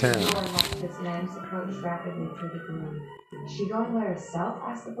out of town. This man's approached rapidly through the gloom. Is she going by herself?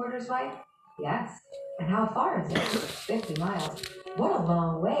 Asked the porter's wife. Yes. And how far is it? 50 miles. What a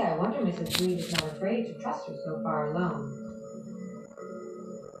long way. I wonder Mrs. Reed is not afraid to trust her so far alone.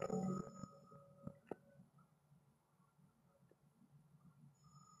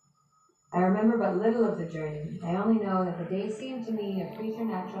 I remember but little of the journey. I only know that the day seemed to me of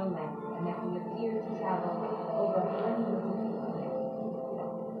preternatural length, and that we appeared to travel over hundreds of miles.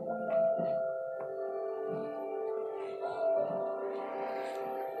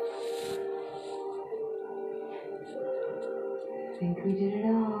 I think we did it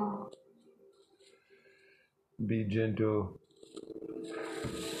all. Be gentle.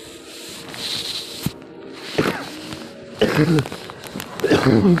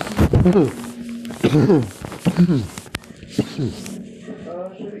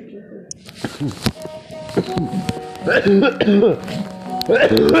 Teaching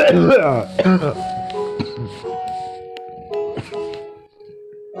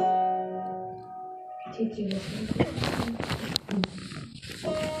this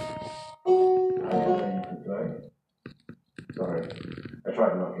Sorry, I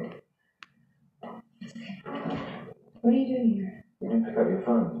tried knocking. What are you doing here? You didn't pick up your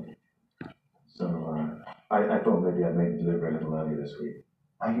phone. So, I thought maybe I'd make delivery a little early this week.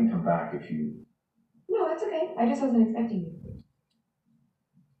 I can come back if you... No, that's okay. I just wasn't expecting you.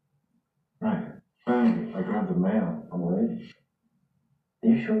 Right. I grabbed the mail on the way. Are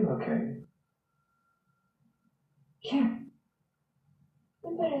you sure you're okay? Yeah.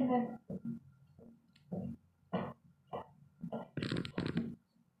 I'm better than that.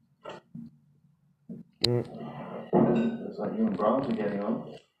 Looks like you and Brahms are getting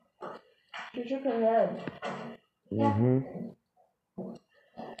on. She shook her head. Mm-hmm.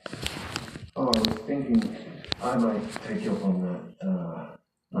 Oh, I was thinking I might take you up on that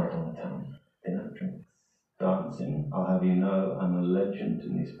night on the town. Dinner, drinks, dancing. I'll have you know I'm a legend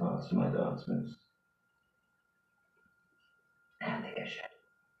in these parts for my dance moves. I don't think I should.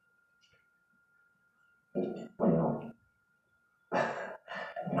 Well,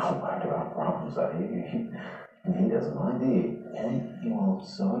 no worry about Brahms. He doesn't mind, do you? Eh, you old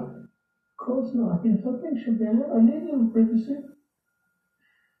sod? Of course not. Yes, I think she'll get it. I need you, British.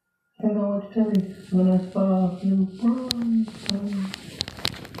 I think I want to tell you when I saw you, Brahms.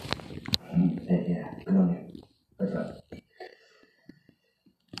 Yeah, good on you. What's that?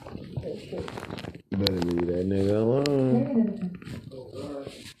 Better leave that nigga alone.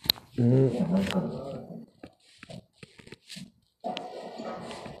 Yeah, my son.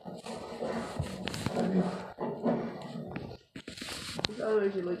 That's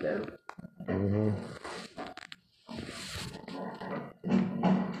always you look at him. Mm-hmm.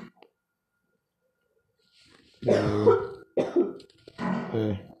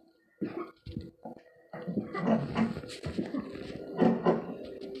 Hey.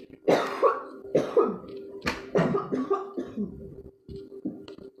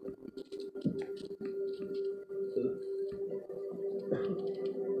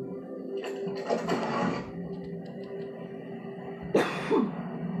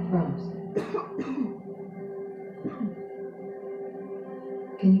 Rose.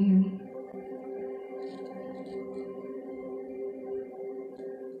 Can you hear me?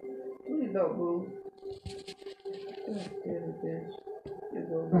 Please don't move. God damn it, bitch. You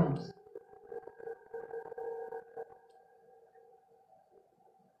go. Rose.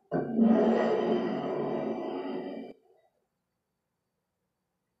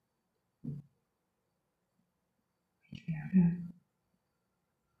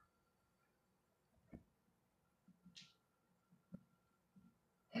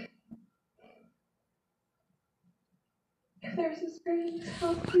 If there's a screen,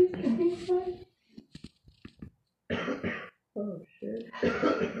 oh, please give me a sign. Oh, shit.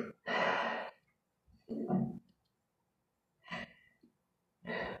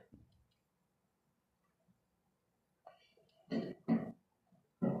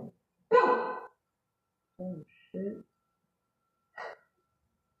 Oh, shit.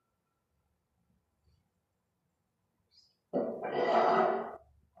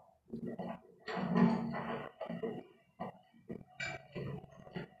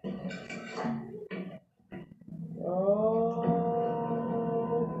 Oh,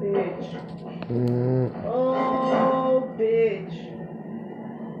 bitch. Oh, bitch.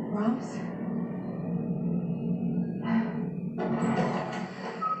 Rose?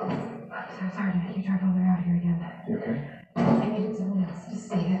 I'm so sorry to make you drive all the way out here again. You okay? I needed someone else to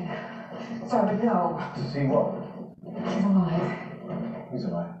see it. So I would know. To see what? She's alive. Who's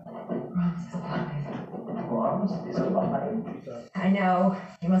alive? Rose is alive. Brahms is alive? I know.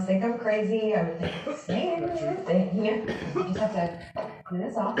 You must think I'm crazy. I would think the same thing. You just have to clean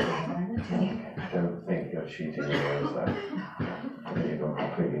this off. I don't think you're cheating me, is that? You're going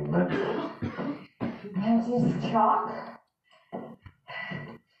completely mental. I have to use the chalk.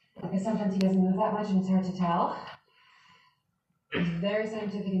 Because sometimes he doesn't move that much and it's hard to tell. He's very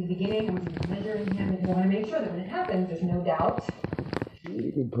scientific in the beginning. I was measuring him because I want to make sure that when it happens, there's no doubt.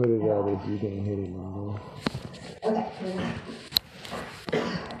 You can put it out if you can hit it, man. Okay.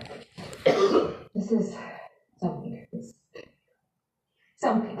 This is something.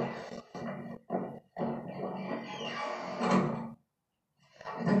 Something. I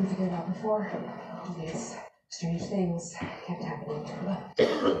couldn't figure it out before. All these strange things kept happening.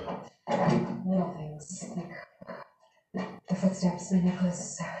 Little things like the footsteps, my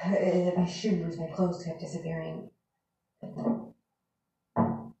necklace, my shoes, my clothes kept disappearing.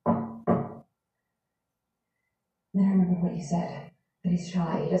 Then I remembered what you said. That But he's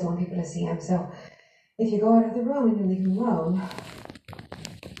shy. He doesn't want people to see him. So if you go out of the room and you leave him alone,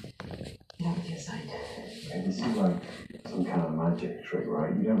 you don't get assigned. Okay, this is like some kind of magic trick,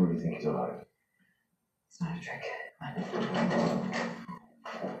 right? You don't really think he's alive. It's not a trick.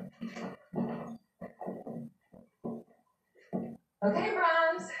 Okay,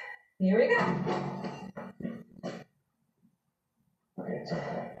 Brahms. Here we go. Okay, it's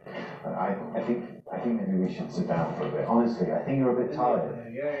okay. I think maybe we should sit down for a bit. Honestly, I think you're a bit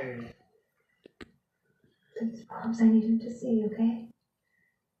tired. Please, Brahms, I need him to see you, okay?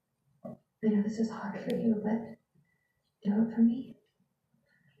 I know this is hard for you, but do it for me.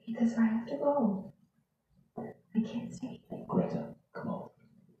 Because I have to go. I can't say anything. Greta, come on.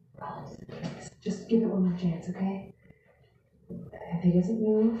 Brahms, please, just give it one more chance, okay? If he doesn't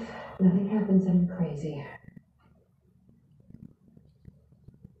move, nothing happens, then I'm crazy.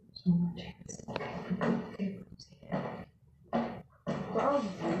 Just one more chance. Okay.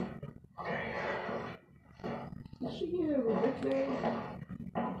 Okay. Did she give him a nickname?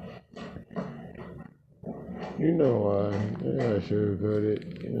 You know why. Yeah, I should have put it.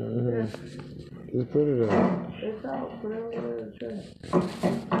 You know, just put it up. It's out. Put it over in the trash.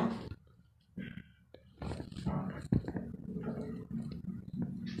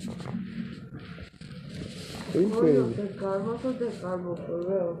 We Vamos fazer calma, for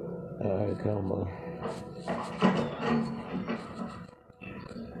real. Alright, come on.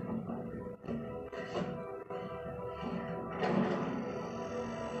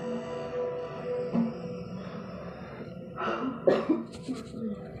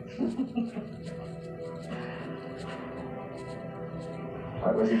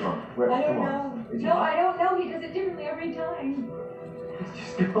 Alright, where's he gone? I don't know. No, I don't know. He does it differently every time.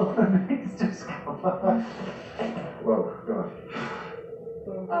 Just go on. It's just go on. Whoa, go on.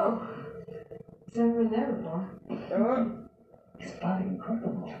 Oh. He's never been there before. It's bloody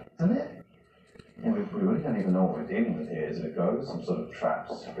incredible, isn't it? Yeah, we really don't even know what we're dealing with here. Is it a ghost, some sort of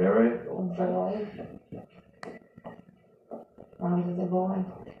trapped spirit, or Boy. Brahms is a boy.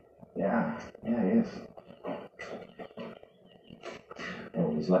 Yeah, he is.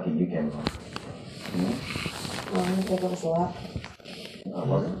 Oh, he's lucky you came along. Well, I think it was a lot. I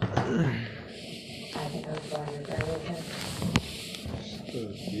wasn't. I think I was going to go with him.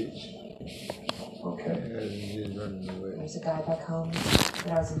 Bitch. Okay. Just running away. There's a guy back home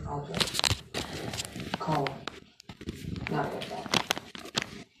that I was involved with. Cole. Not with that.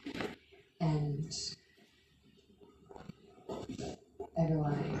 And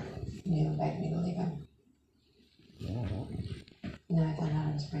everyone I knew begged me to leave him. And then I found out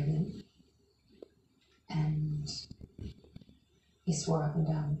I was pregnant. And he swore up and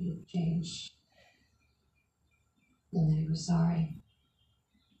down he would change. And that he was sorry.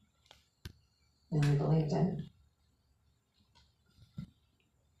 And I believed him.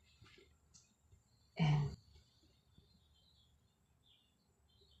 And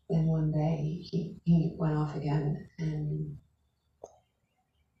then one day he went off again, and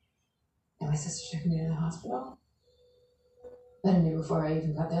my sister took me to the hospital. But I knew before I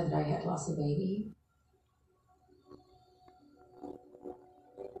even got there that I had lost a baby.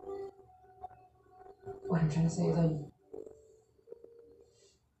 What I'm trying to say is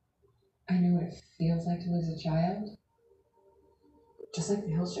I know what it feels like to lose a child. Just like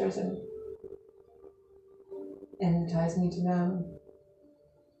the Hillsters, and it ties me to them,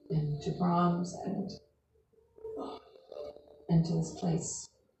 and to Brahms, and to this place.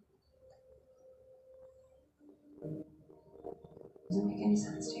 Does it make any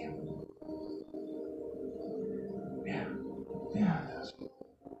sense to you? Yeah, it does.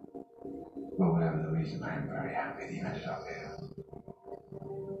 Well, whatever the reason, I am very happy that you ended up here.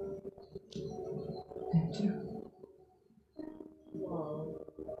 I am too.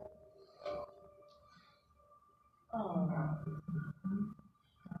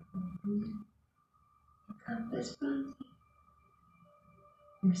 God bless Brahms.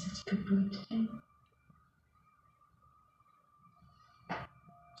 You're such a good boy today.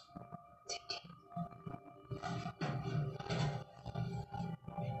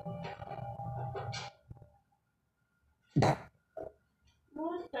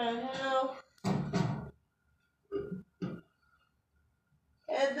 What the hell?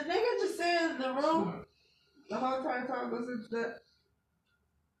 And the nigga just stay in the room the whole time talking listening to that.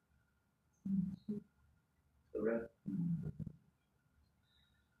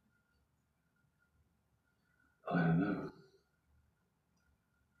 I don't know.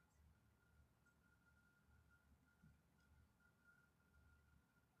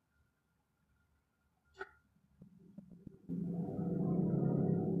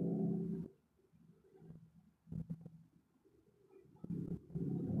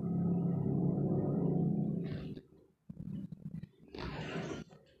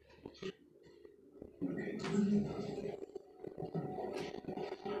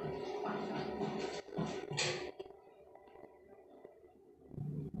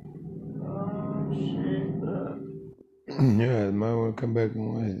 Yeah, I might want to come back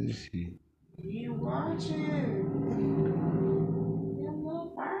and watch this shit. You watch it. You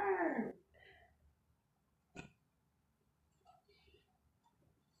love her.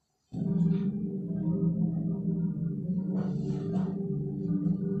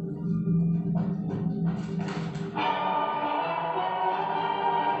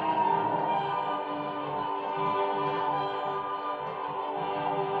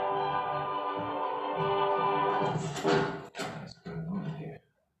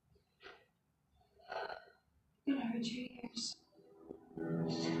 Been over 2 years.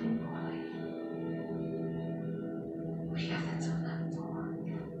 We have that's on that door.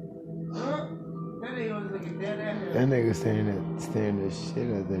 That nigga was looking dead at her. That nigga staring the shit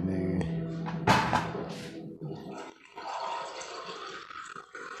at that nigga.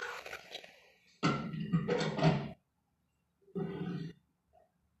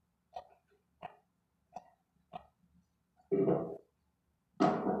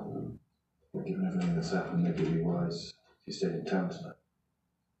 Given everything that's happened, maybe it'd be wise if you stayed in town tonight.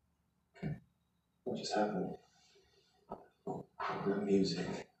 Okay. What just happened? The music.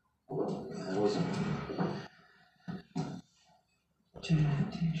 That wasn't.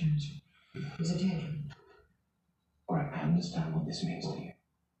 Tangerines. It's a tantrum. Alright, I understand what this means to you.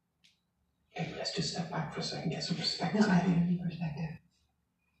 Okay, but let's just step back for a second, get some perspective. No, I don't need perspective.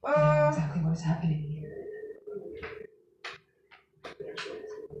 I know exactly what is happening here.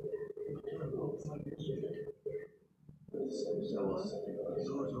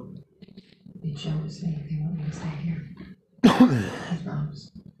 They chose me. They want me to stay here. I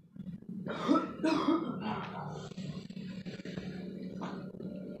promise.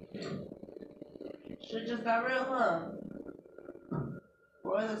 Shit just got real, huh?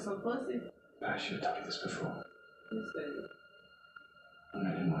 Boy, there's some pussy. I should have told you this before. You said And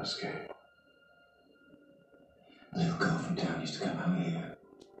I didn't want to scare you. A little girl from town used to come out here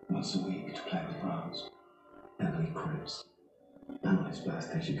once a week to play with Brahms. Emily Cribs. And on his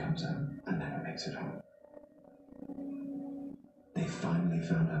birthday she comes out and never makes it home. They finally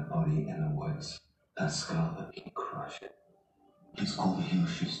found her body in the woods, her skull had been crushed. Please call the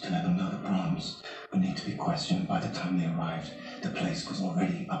Hilshers to let them know that Brahms would need to be questioned. By the time they arrived, the place was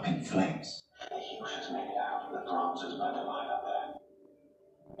already up in flames. The Hilshers made it out that Brahms was burned alive up there.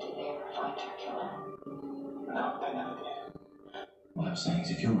 Did they ever find her killer? No, they never did. What I'm saying is,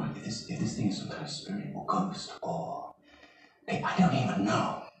 if you're right, if this thing is some kind of spirit or ghost or... Hey, I don't even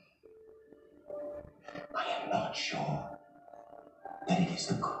know. I am not sure that it is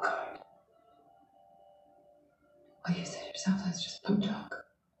the good kind. Well, you said yourself that's just punk talk.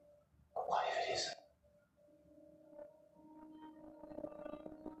 What if it isn't?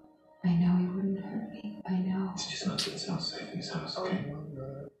 I know he wouldn't hurt me. I know. It's just not safe in his house, okay?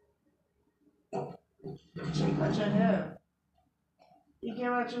 you cut your hair. He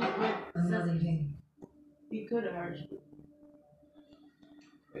came at you with. I'm not leaving. He could have hurt you.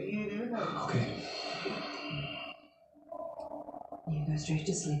 But you didn't hurt. Okay. You go straight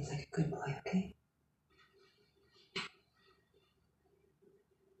to sleep like a good boy, okay?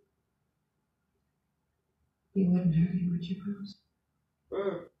 You wouldn't hurt me, would you, Bruce?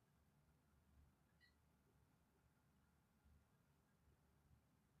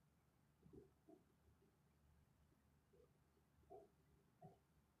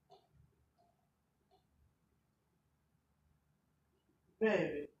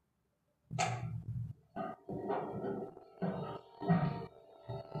 Baby.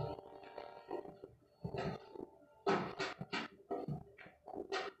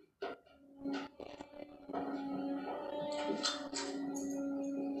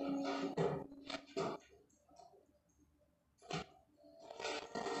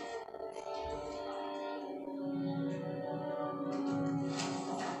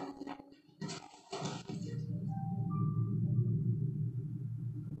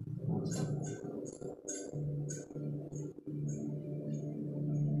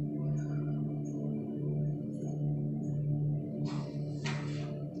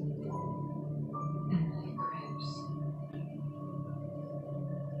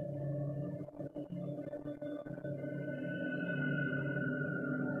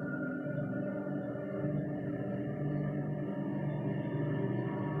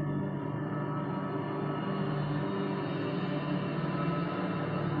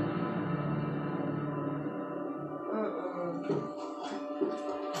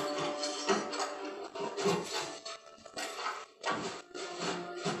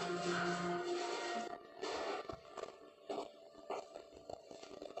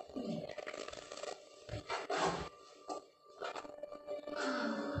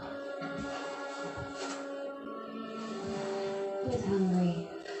 always hungry.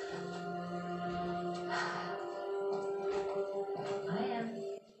 I am.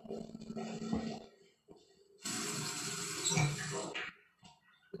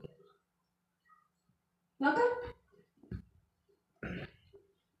 Malcolm?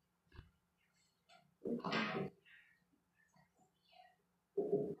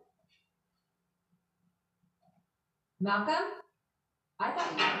 Malcolm? I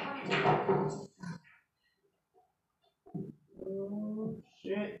thought you were coming to. Oh,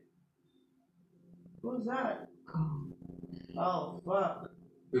 shit. Who's that? Oh, fuck.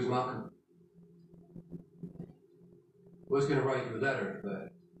 Who's Malcolm? Was gonna write you a letter,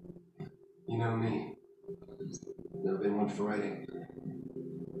 but you know me. Never been one for writing.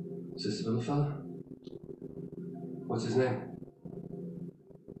 Is this the little fella? What's his name?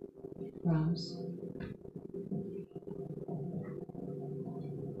 Rams.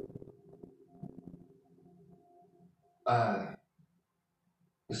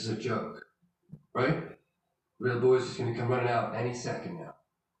 This is a joke, right? Real boy's just gonna come running out any second now.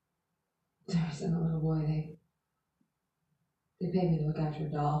 There isn't a little boy. They paid me to look after a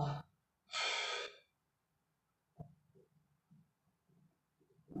doll.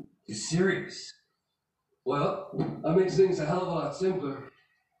 You serious? Well, that makes things a hell of a lot simpler.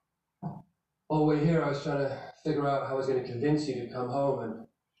 All the way here, I was trying to figure out how I was going to convince you to come home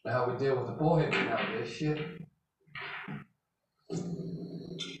and how we deal with the boy nowadays. Shit.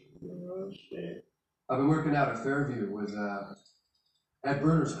 Oh, shit. I've been working out at Fairview with Ed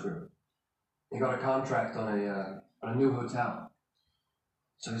Bruner's crew. He got a contract on a new hotel.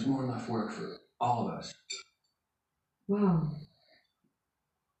 So there's more than enough work for all of us. Wow.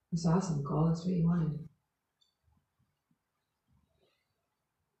 That's awesome, Cole. That's what you wanted.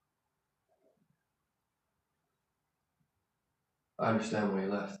 I understand why you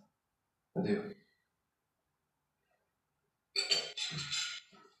left. I do.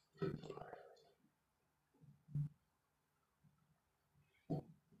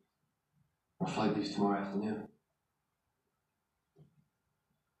 Our flight leaves tomorrow afternoon.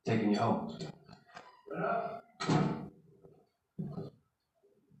 Taking you home.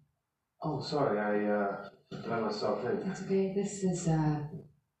 Oh, sorry, I let myself in. That's okay. This is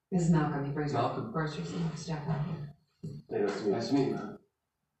Malcolm. He brings Malcolm? groceries and stuff out here. Hey, nice to meet you. Nice to meet you, man.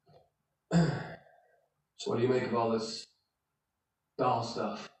 So what do you make of all this doll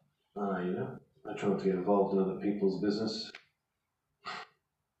stuff? You know, I try not to get involved in other people's business.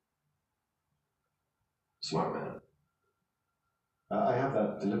 Smart man. I have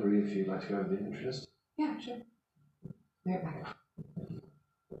that delivery if you'd like to go with the interest. Yeah, sure. Be right back.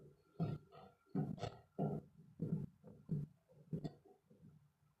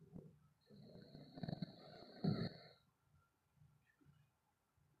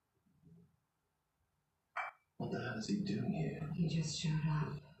 What the hell is he doing here? He just showed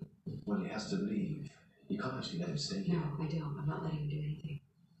up. Well, he has to leave. You can't actually let him stay here. No, I don't. I'm not letting him do anything.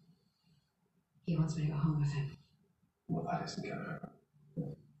 He wants me to go home with him. Well, that isn't gonna happen.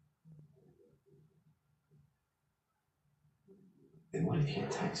 Then what if he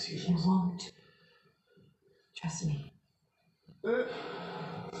attacks you? He won't. Trust me.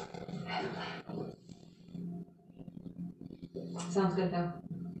 Sounds good, though.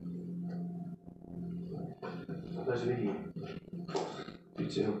 Pleasure meeting you. You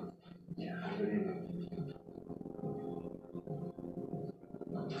too. Yeah, good evening.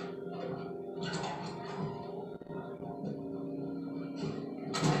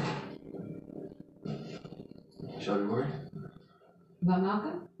 Shall we worry? About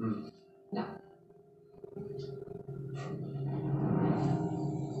Malcolm? No.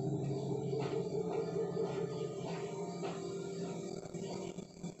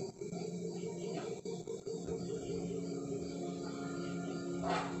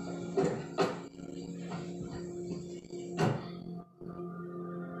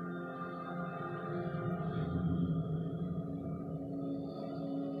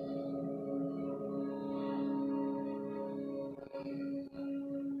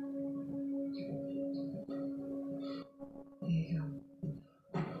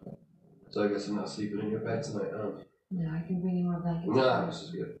 So I guess I'm not sleeping in your bed tonight, huh? No, I can bring you more blankets. Nah, this is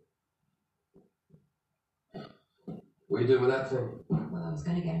good. What are you doing with that thing? Well, I was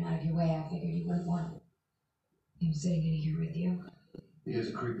gonna get him out of your way. I figured you wouldn't want him sitting in here with you. He is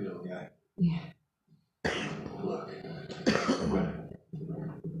a creepy little guy. Yeah. Look,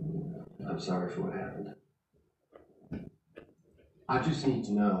 I'm sorry for what happened. I just need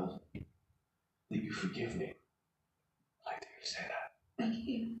to know that you forgive me. I'd like to hear you say that. Thank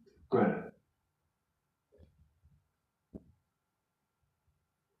you. Greta.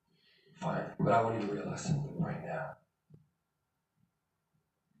 Fine, but I want you to realize something right now.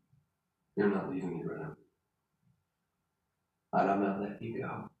 You're not leaving me, Greta. And I'm not letting you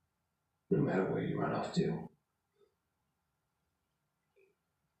go, no matter where you run off to.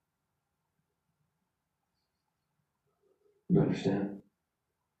 You understand?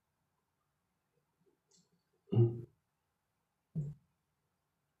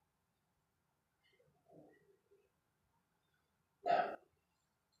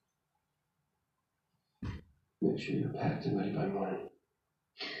 Make sure you're packed and ready by morning.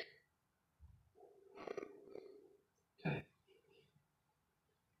 Okay.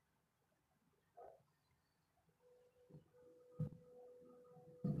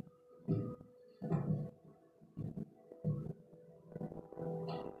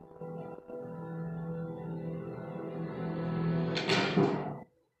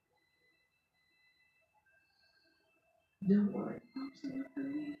 Don't worry.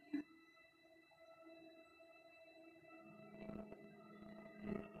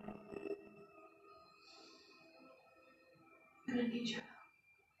 I'm gonna need your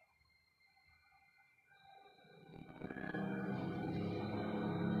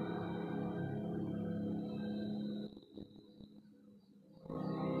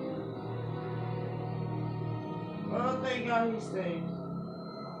Oh, thank God he stayed.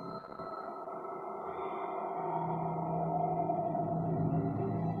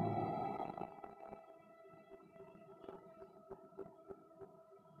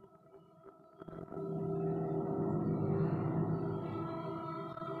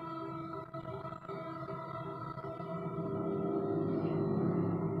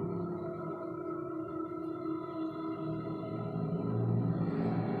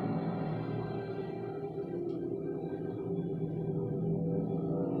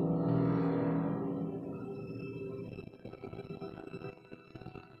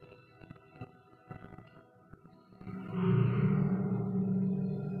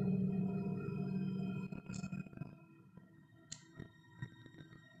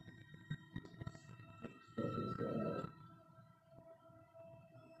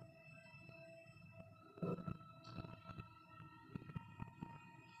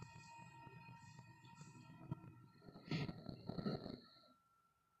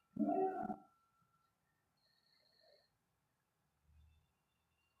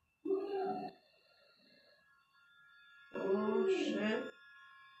 Oh shit.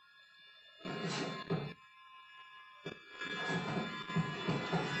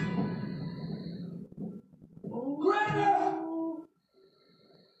 Greta!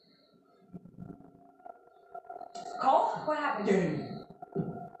 Cole, what happened? Danny!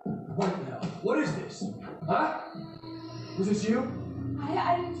 What now? What is this? Huh? Was this you?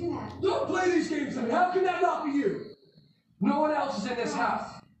 I didn't do that. Don't play these games to me! How can that not be you? No one else is in this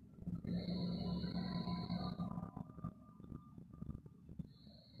house.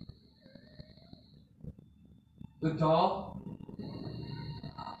 The doll?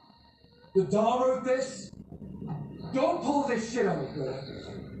 The doll wrote this? Don't pull this shit on me, Greta.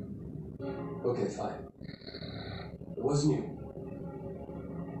 Okay, fine. It wasn't you.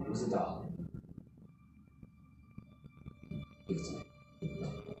 It was the doll. Give it to me.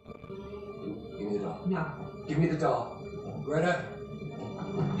 Give me the doll. No. Give me the doll. Greta.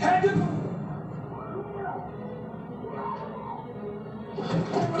 Hand it!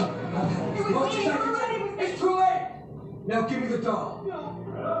 It's too late! Now give me the doll.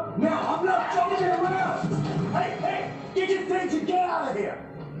 No, I'm not fucking around! Hey, get your things and get out of here!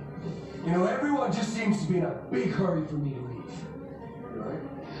 You know, everyone just seems to be in a big hurry for me to leave. Right?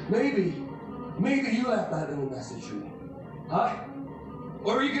 Maybe you left that little message for me. Huh?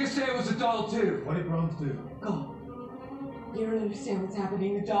 Or are you gonna say it was a doll too? What did Bronze do? Go. You don't understand what's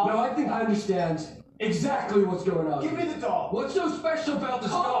happening, the doll. No, I think I understand exactly what's going on. Give me the doll! What's so special about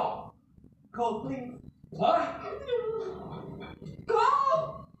this doll? Cole, please. Huh?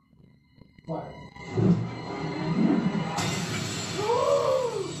 Cole! What?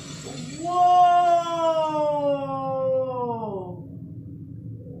 Whoa!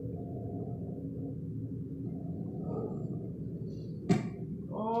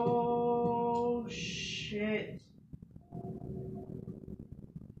 Oh, shit.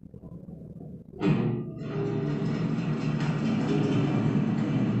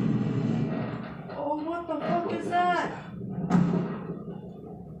 Oh, what the fuck is that?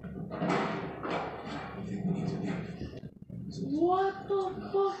 I think we need to leave. What the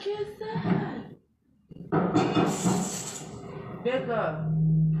fuck is that? Victor.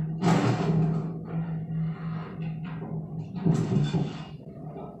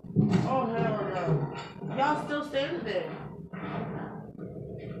 Oh, hell no. Y'all still standing there.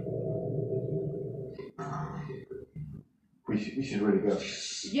 We we should really go.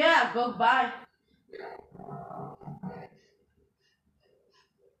 Yeah, go bye.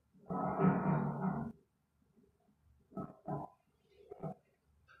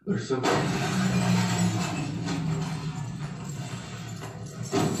 There's something.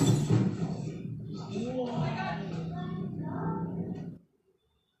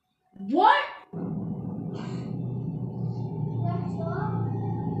 What?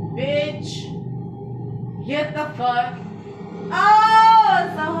 Bitch. Get the fuck. Oh,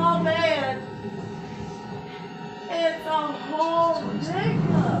 it's a whole man. It's a whole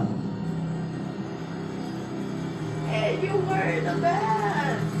nigga. And you were the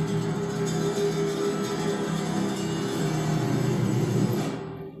best.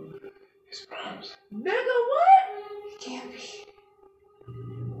 His promise. Nigga, what? It can't be.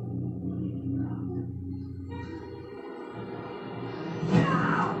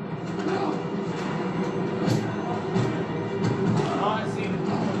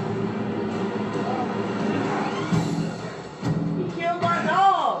 He killed my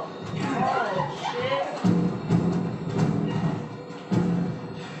dog. Oh, shit.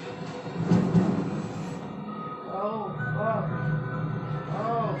 Oh, fuck.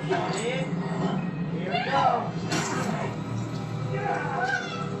 Oh, shit. Here we go.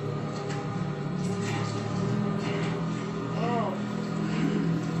 Oh.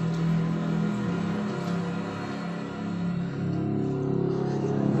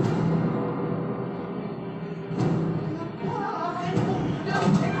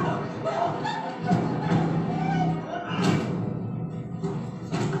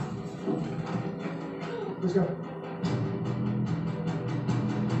 Let's go.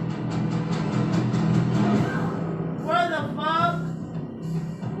 Where the fuck?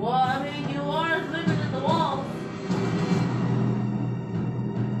 Well, I mean, you are living in the walls.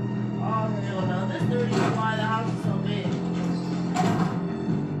 Oh, hell no. This is the reason why the house is so big.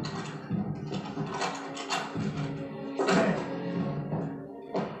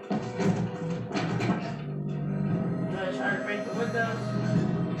 I'm gonna try to break the windows.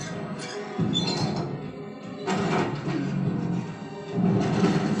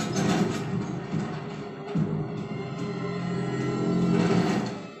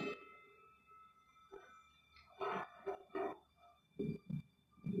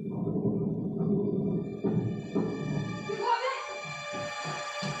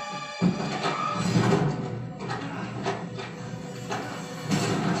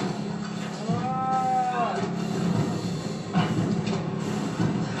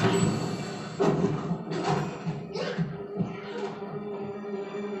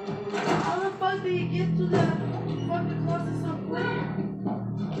 How the fuck do you get to that fucking closet so quick?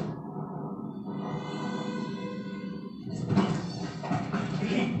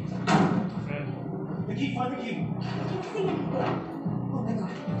 The key, find the key. Oh my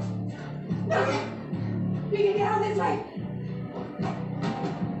god. No! We can get out this way!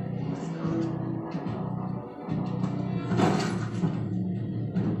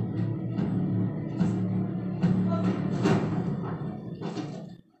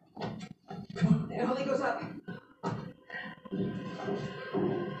 It only goes up.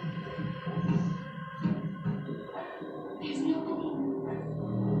 There's nobody.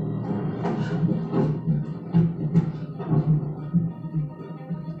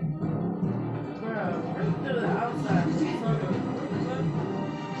 Bro, break through the outside.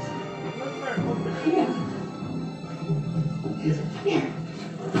 Look for an opening.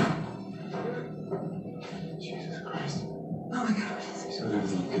 Jesus Christ. Oh my god. He's got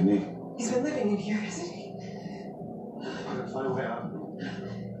everything you could need. He's been living in here, isn't he? I'm gonna find a way out.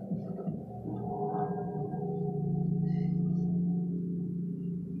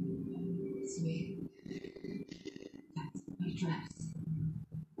 Sweet. That's my dress.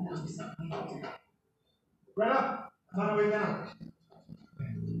 That was my hair. Greta, find a way down.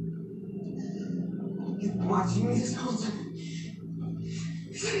 He's been watching me this whole time.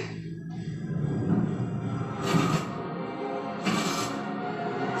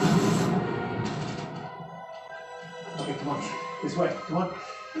 Okay, come on. This way. Come on.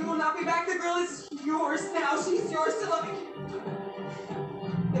 We will not be back. The girl is yours now. She's yours to love.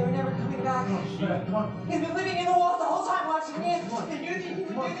 They were never coming back. Greta, come on. He's been living in the walls the whole time watching me. They knew that he would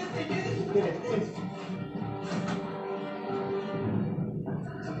do this. They knew that he would Get it, please.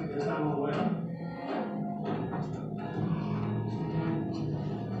 Something goes down all the way up.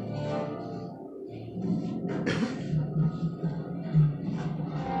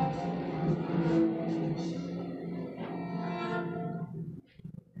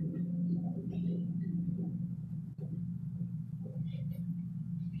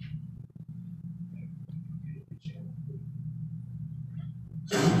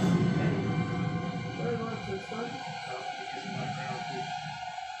 this one?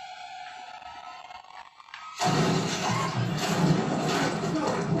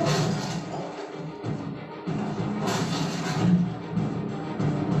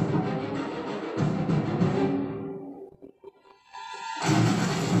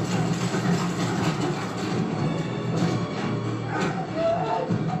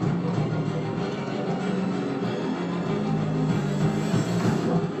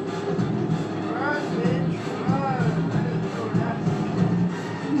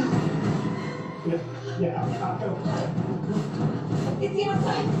 Is he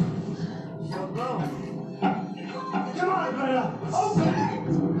outside? Don't go. Come on, Greta! Open it!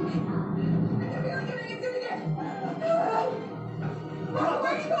 Where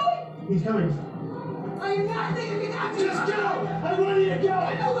are you going? He's coming. Are you not thinking you can have to Just go! I want you to go! I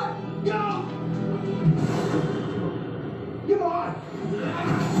know what. Go! Come on!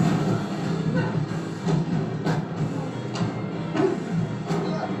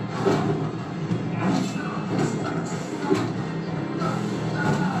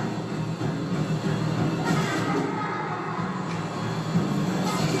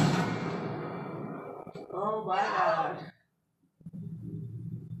 Oh my god.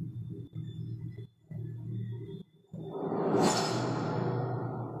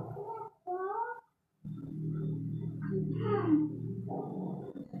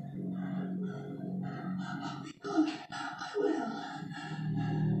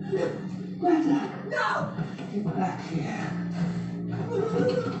 Greta! No! Get back here.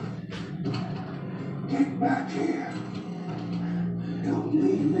 Get back here. Don't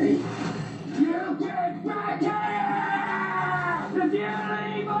leave me. You get back here! If you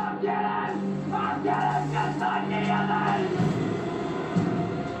leave, I'm getting just like the others!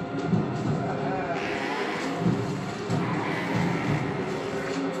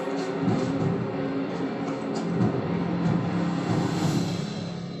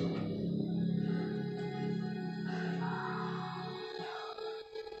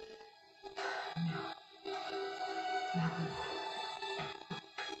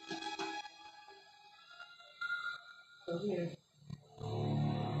 Go here.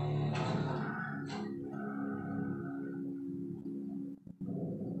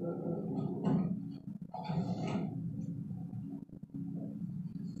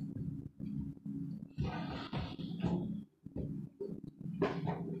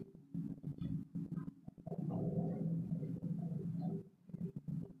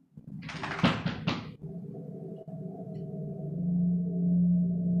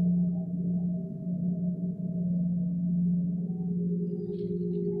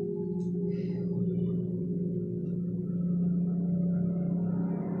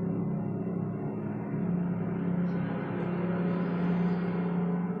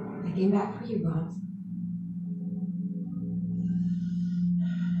 I came back for you, Brahms.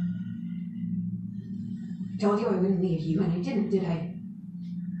 I told you I wouldn't leave you, and I didn't, did I?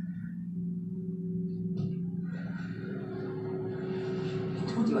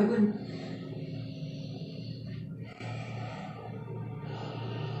 I told you I wouldn't.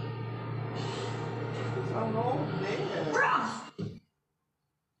 It's an old man. Brahms!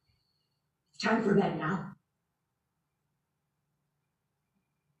 It's time for bed now.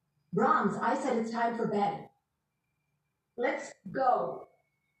 Brahms, I said it's time for bed. Let's go.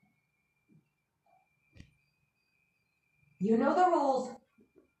 You know the rules.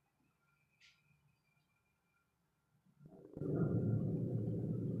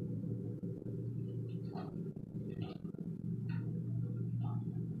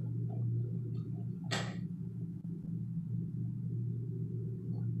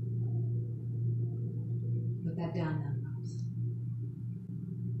 Put that down now, Brahms.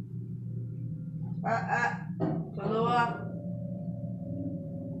 Keluar.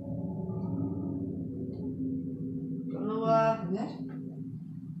 Keluar. What?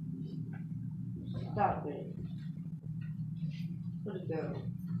 Stop it. Where'd it go?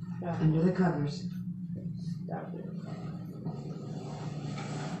 Stop it. Under the covers. Stop it.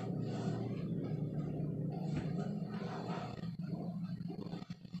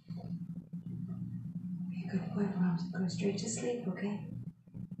 Be a good boy, Brahms. Go straight to sleep, okay?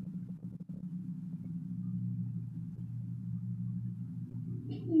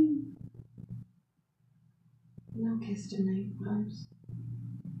 No kiss tonight, Brahms.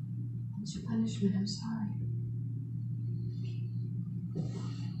 It's your punishment. I'm sorry.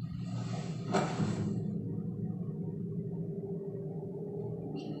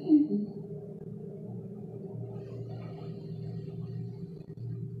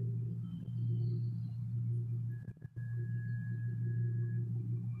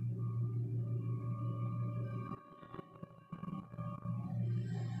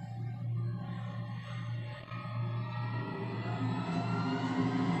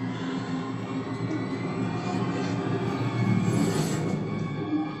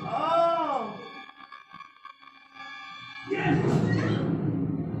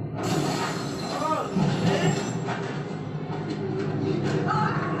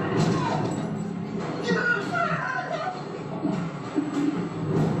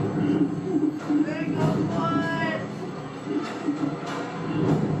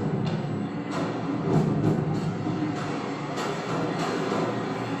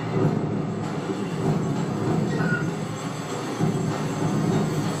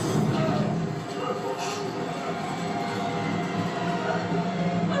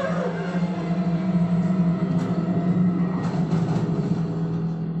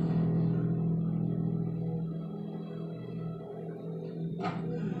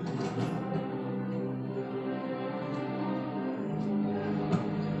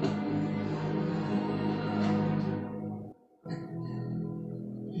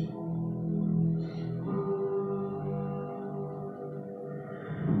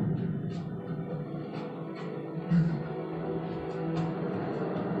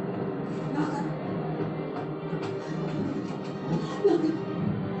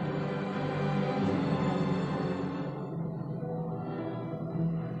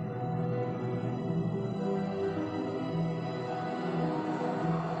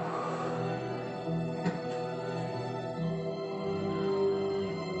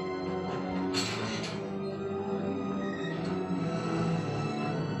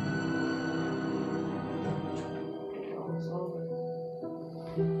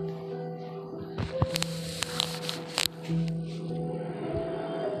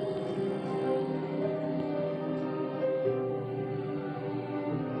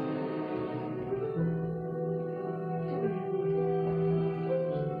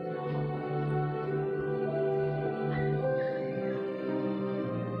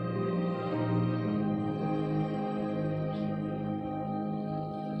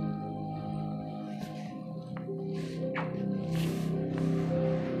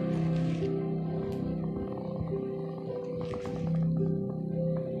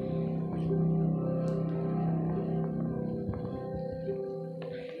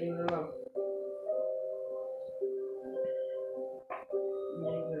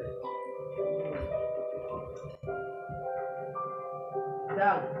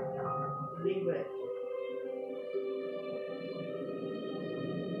 Down. Leave it.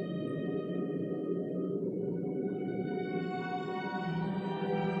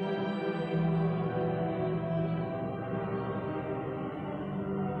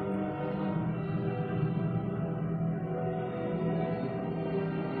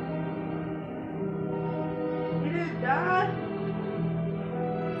 He didn't die?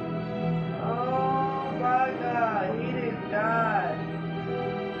 Oh my God, he didn't die.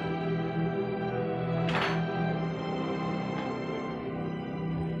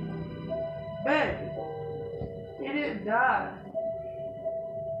 Man, he didn't die.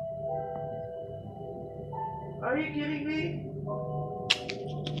 Are you kidding me?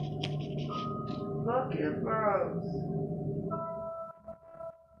 Fucking bros.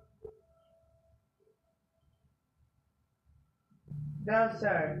 No,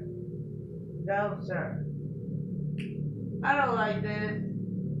 sir. No, sir. I don't like this.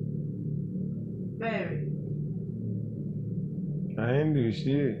 Baby. I ain't do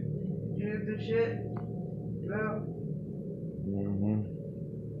shit. You didn't do shit? No.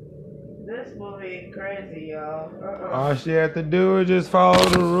 This movie crazy, y'all. All she had to do was just follow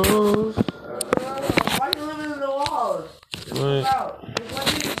the rules. Why you living in the walls? What?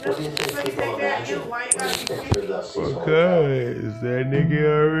 What do you think people imagine when they picture the Cecil Hotel? Because that nigga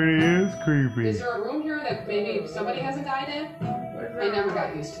already is creepy. Is there a room here that maybe somebody hasn't died in? I never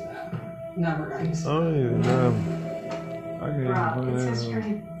got used to that. Never got used to I don't even know. I can't Throughout even its put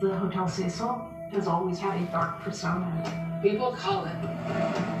history, the Hotel Cecil has always had a dark persona. People call it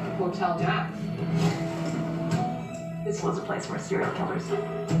Hotel Death. This was a place where serial killers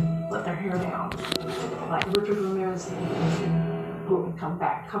let their hair down, like Richard Ramirez, who would come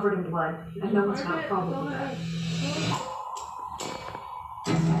back covered in blood, and no one's got a problem with that.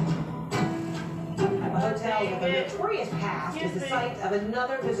 A hotel with a notorious past is the site of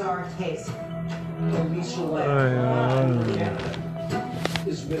another bizarre case. Alicia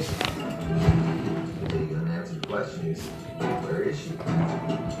Is missing. The unanswered question is, where is she?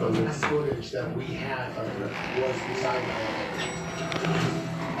 The footage that we have of her was designed by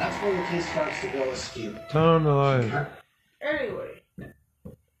That's where the case starts to go askew. Turn on the light. Anyway.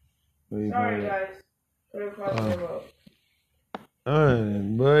 What you Sorry, call it? guys.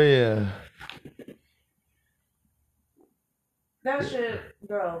 But yeah. That shit,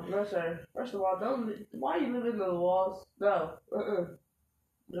 no, sir. First of all, don't. Why you living in the walls? No. No.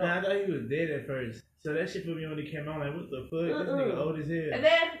 Man, I thought he was dead at first. So that shit put me on the camera. I'm like, what the fuck? This nigga old as hell. And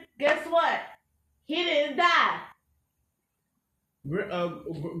then, guess what? He didn't die.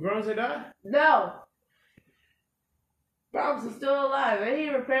 Grums had died? No. Grums is still alive, and he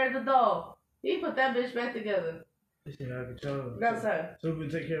repaired the doll. He put that bitch back together. This shit out of control. No, sir. So we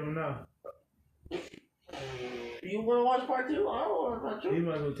can take care of him now. You want to watch part 2? I don't want to watch part 2. He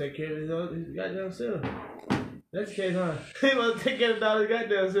might as well take care of his goddamn self. That's the case, huh? He might take care of his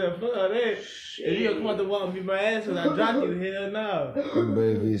goddamn self. Fuck all that. If you gonna come out the wall and beat my ass when I drop you, hell no. But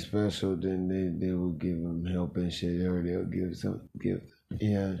if he's special, then they will give him help and shit, or they'll give some gift.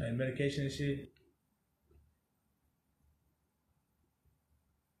 Yeah. And medication and shit.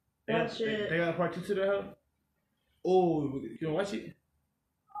 They got a part 2 to the help. Oh, you wanna watch it?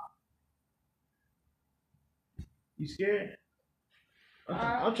 You scared?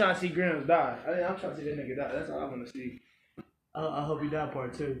 I'm trying to see Grams die. I'm trying to see that nigga die. That's all I want to see. I hope he die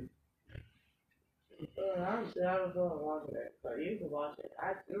part 2. I'm still going to watch it, but you can watch it.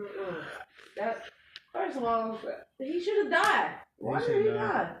 That first of all, he should have died. Why did he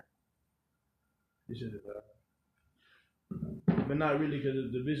die? He should have died. But not really,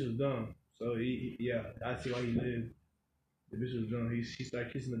 because the bitch was dumb. So yeah, I see why he lived. The bitch was dumb. She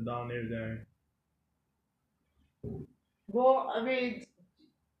started kissing the doll and everything. Well, I mean,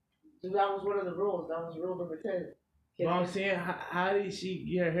 that was one of the rules. That was rule number 10. But I'm saying, how did she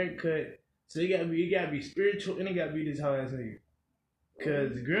get her hair cut? So it gotta be spiritual, and it gotta be this whole ass nigga.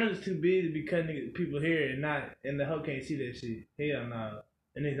 Cause the girl is too big to be cutting people hair, and the hoe can't see that shit. Hell no,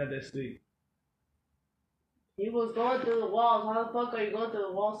 and it's not that slick. He was going through the walls. How the fuck are you going through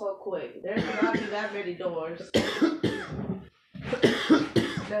the walls so quick? There's not be that many doors.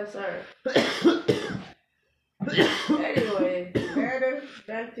 No, sir. Anyway, Meredith,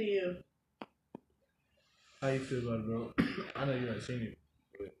 back to you. How you feel about it, bro? I know you haven't seen it.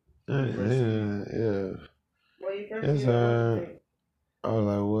 Yeah. What you first It's I was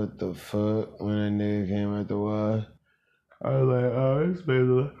like, what the fuck? When that nigga came at the wall, I was like, oh, this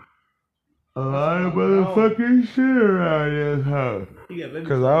bitch a lot of motherfucking shit around this house.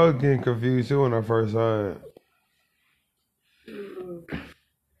 Cause I was getting confused too when I first saw it.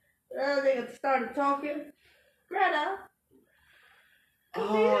 Well, they started talking. Greta.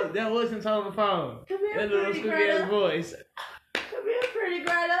 Oh, that wasn't on the phone. Come here, that little pretty squeaky Greta. ass voice. Come here, pretty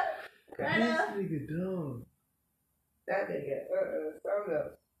Greta. Greta. This nigga dumb. That nigga. So good.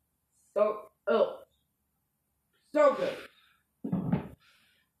 So good.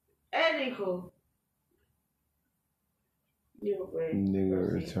 Anywho. You wait.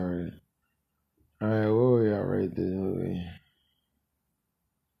 Nigga retarded. Alright, what we y'all rate this movie?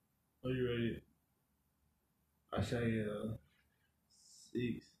 Are you ready? I say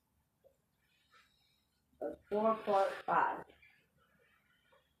 6. A 4.5.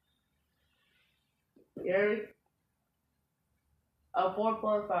 Gary? A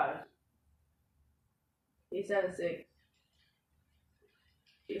 4.5. He said a 6.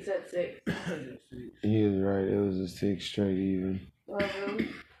 He said 6. He was right, it was a 6 straight even. Oh, really?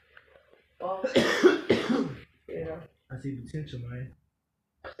 Well, yeah. I see potential, man.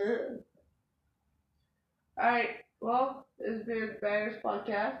 Alright, well, this has been Bangers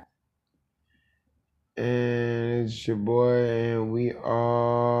Podcast. And it's your boy, and we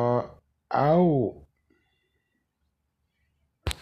are out.